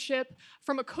 friendship.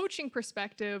 From a coaching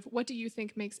perspective, what do you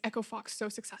think makes EchoFox so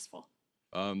successful?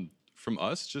 From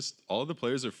us, just all of the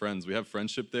players are friends. We have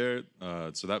friendship there,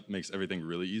 so that makes everything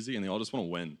really easy, and they all just want to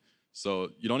win.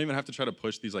 So you don't even have to try to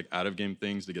push these like out-of-game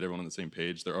things to get everyone on the same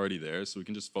page. They're already there, so we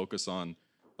can just focus on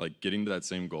like getting to that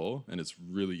same goal, and it's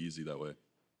really easy that way.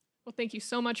 Well, thank you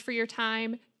so much for your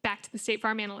time. Back to the State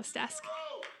Farm Analyst Desk.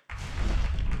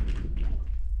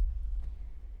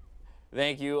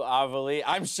 Thank you, Avali.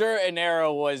 I'm sure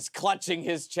Inero was clutching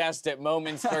his chest at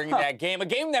moments during that game. A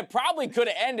game that probably could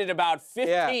have ended about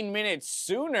 15 minutes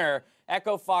sooner.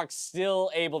 EchoFox still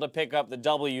able to pick up the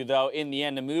W, though, in the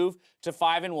end to move to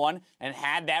 5-1 and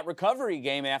had that recovery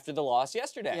game after the loss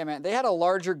yesterday. Yeah, man. They had a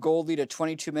larger goal lead at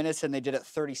 22 minutes than they did at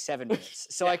 37 minutes.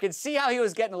 So I could see how he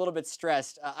was getting a little bit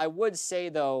stressed. I would say,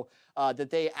 though, that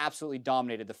they absolutely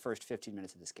dominated the first 15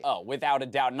 minutes of this game. Oh, without a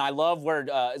doubt. And I love where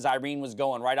Zyrene was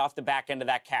going right off the back end of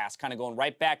that cast, kind of going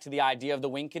right back to the idea of the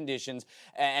win conditions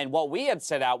and what we had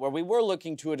set out, where we were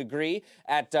looking to a degree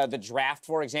at the draft,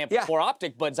 for example, for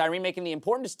OpTic, but Zyrene making the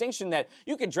important distinction that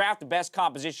you can draft the best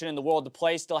composition in the world. The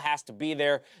play still has to be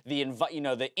there.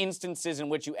 The instances in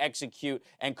which you execute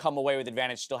and come away with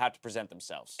advantage still have to present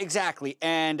themselves. Exactly.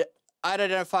 And I'd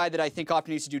identified that I think OpTic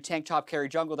needs to do tank, top, carry,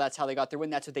 jungle. That's how they got their win.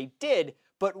 That's what they did.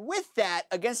 But with that,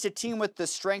 against a team with the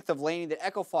strength of laning that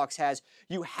EchoFox has,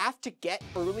 you have to get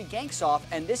early ganks off,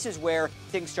 and this is where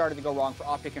things started to go wrong for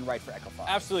OpTic and right for EchoFox.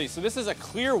 Absolutely. So this is a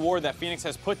clear ward that Fenix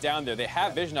has put down there. They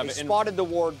have vision of it. They spotted the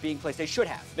ward being placed. They should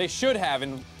have. They should have,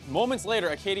 and moments later,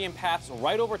 Akaadian passed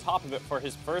right over top of it for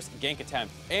his first gank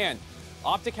attempt. And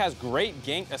OpTic has great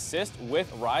gank assist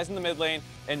with Ryze in the mid lane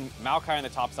and Maokai on the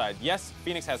top side. Yes,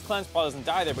 Fenix has cleanse, probably doesn't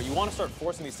die there, but you want to start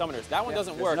forcing these summoners. That one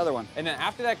doesn't work. Another one. And then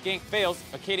after that gank fails,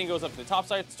 Akaadian goes up to the top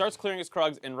side, starts clearing his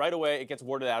Krugs, and right away it gets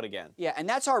warded out again. Yeah, and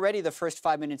that's already the first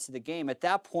 5 minutes of the game. At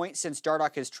that point, since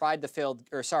Dardoch has tried the failed,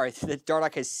 or sorry, that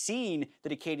Dardoch has seen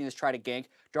that Akaadian has tried a gank,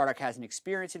 Dardoch has an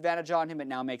experience advantage on him. It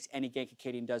now makes any gank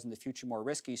Akaadian does in the future more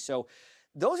risky. So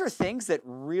those are things that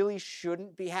really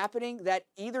shouldn't be happening. That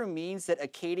either means that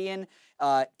Akaadian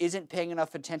isn't paying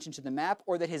enough attention to the map,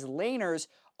 or that his laners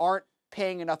aren't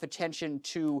paying enough attention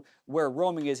to where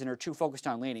roaming is and are too focused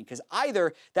on laning. Because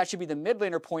either that should be the mid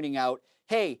laner pointing out,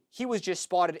 hey, he was just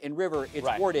spotted in river, it's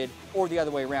warded, or the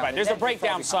other way around. Right, there's a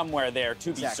breakdown somewhere there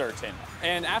to be certain.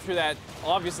 And after that,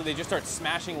 obviously they just start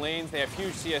smashing lanes. They have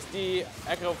huge CSD.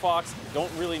 EchoFox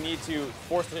don't really need to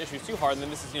force the issues too hard. And then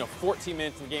this is, 14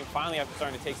 minutes in the game. Finally, after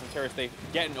starting to take some turrets, they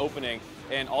get an opening,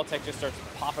 and Altec just starts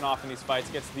popping off in these fights,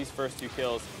 gets these first 2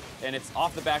 kills. And it's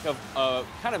off the back of a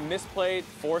kind of misplayed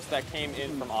force that came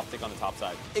in from OpTic on the top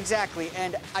side. Exactly,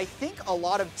 and I think a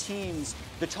lot of teams,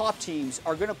 the top teams,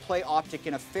 are going to play OpTic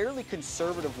in a fairly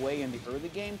conservative way in the early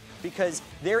game because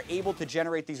they're able to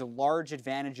generate these large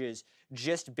advantages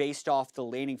just based off the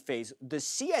laning phase. The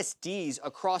CSDs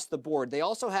across the board, they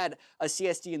also had a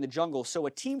CSD in the jungle, so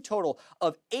a team total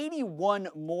of 81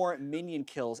 more minion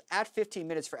kills at 15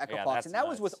 minutes for EchoFox, and that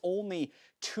was with only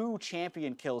 2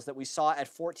 champion kills that we saw at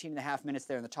 14.5 minutes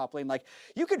there in the top lane. Like,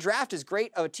 you could draft as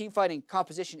great of a team fighting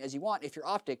composition as you want if you're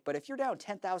OpTic, but if you're down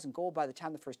 10,000 gold by the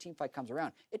time the first team fight comes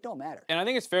around, it don't matter. And I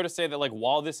think it's fair to say that, like,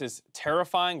 while this is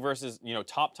terrifying versus,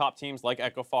 top teams like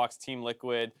EchoFox, Team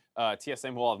Liquid,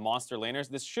 TSM, who all have monster laners,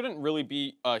 this shouldn't really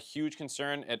be a huge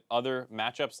concern at other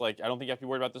matchups. Like, I don't think you have to be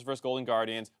worried about this versus Golden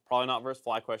Guardians, probably not versus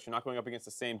FlyQuest. You're not going up against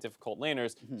the same difficult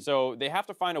laners. So they have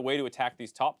to find a way to attack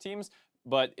these top teams,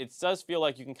 but it does feel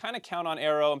like you can kind of count on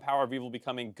Arrow and PowerOfEvil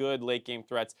becoming good late-game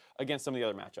threats against some of the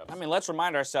other matchups. I mean, let's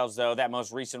remind ourselves, though, that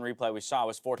most recent replay we saw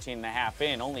was 14.5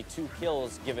 in, only 2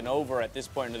 kills given over at this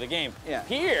point into the game.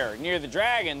 Here, near the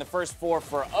Dragon, the first 4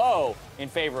 for O in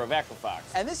favor of EchoFox.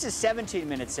 And this is 17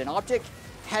 minutes in. OpTic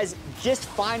has just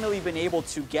finally been able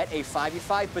to get a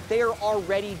 5v5, but they are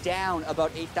already down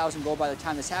about 8,000 gold by the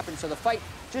time this happens, so the fight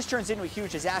just turns into a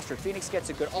huge disaster. Fenix gets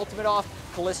a good ultimate off.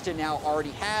 Kalista now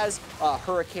already has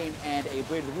Hurricane and a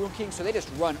Blade of the Ruin King, so they just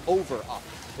run over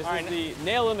OpTic. This is the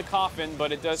nail in the coffin,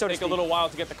 but it does take a little while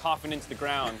to get the coffin into the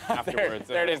ground afterwards.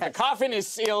 There it is. The coffin is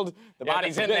sealed. The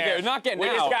body's in there. They're not getting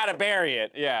out. We just got to bury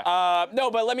it. No,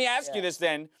 but let me ask you this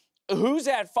then. Who's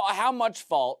at fault? How much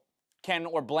fault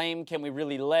blame can we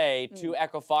really lay to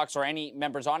EchoFox or any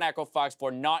members on EchoFox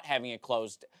for not having it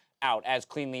closed out as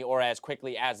cleanly or as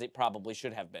quickly as it probably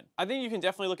should have been? I think you can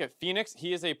definitely look at Fenix.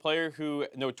 He is a player who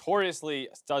notoriously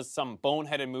does some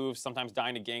boneheaded moves, sometimes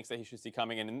dying to ganks that he should see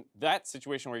coming. And in that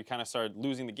situation where he kind of started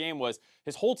losing the game was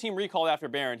his whole team recalled after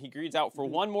Baron. He greeds out for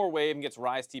one more wave and gets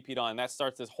Ryze TP'd on. And that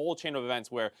starts this whole chain of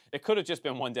events where it could have just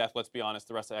been one death, let's be honest.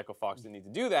 The rest of EchoFox didn't need to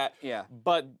do that.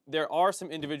 But there are some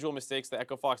individual mistakes that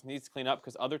EchoFox needs to clean up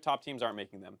because other top teams aren't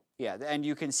making them. Yeah, and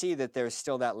you can see that there's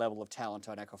still that level of talent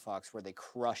on EchoFox where they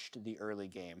crushed the early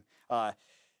game.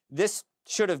 This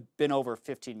should have been over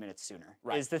 15 minutes sooner,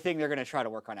 is the thing they're going to try to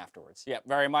work on afterwards. Yeah,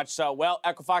 very much so. Well,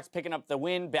 EchoFox picking up the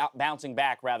win, bouncing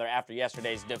back, rather, after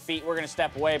yesterday's defeat. We're going to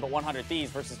step away, but 100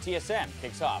 Thieves versus TSM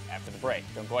kicks off after the break.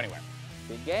 Don't go anywhere.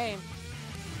 Big game.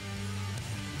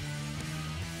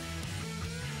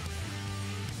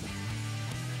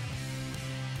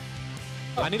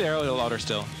 I need Arrow a little louder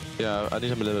still. Yeah, I need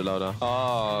him a little louder.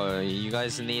 Oh, you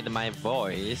guys need my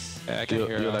voice. Yeah, I can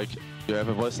hear you have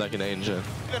a voice like an angel.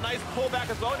 A nice pullback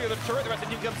as well near the turret. The rest of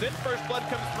the team comes in. First blood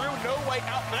comes through. No way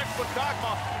out. The next one,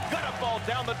 Kog'Maw. Gonna fall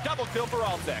down. The double kill for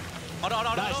Altec. Oh, no.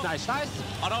 Nice.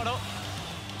 Oh, no.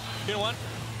 Get one.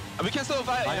 We can still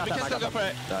fight. We can still go for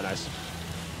it. Nice.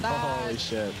 Holy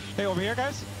shit. Hey, over here,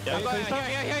 guys. Yeah.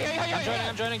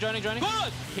 I'm joining. Good!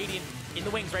 Akaadian in the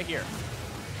wings right here.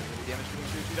 Damage from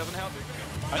Shushi doesn't help.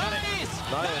 Nice!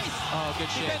 Oh, good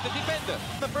shit. Defender.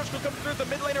 The first will come through. The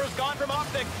mid laner is gone from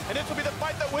OpTic, and this will be the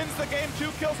fight that wins the game.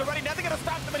 2 kills already. Nothing going to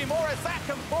stop them anymore as Zach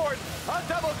comes forward. A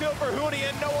double kill for Huni,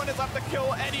 and no one is up to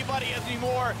kill anybody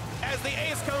anymore as the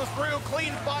ace comes through.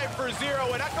 Clean 5 for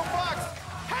 0, and EchoFox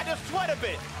had to sweat a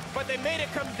bit, but they made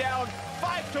it come down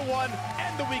 5-1,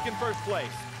 end the week in first place.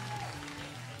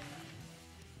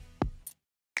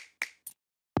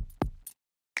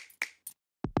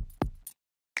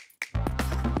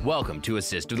 Welcome to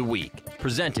Assist of the Week,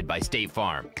 presented by State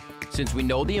Farm. Since we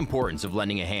know the importance of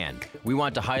lending a hand, we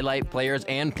want to highlight players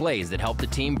and plays that help the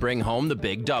team bring home the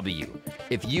big W.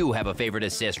 If you have a favorite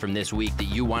assist from this week that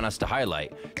you want us to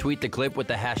highlight, tweet the clip with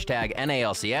the hashtag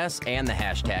NALCS and the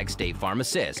hashtag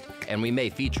StateFarmAssist, and we may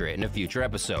feature it in a future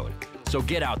episode. So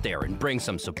get out there and bring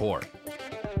some support.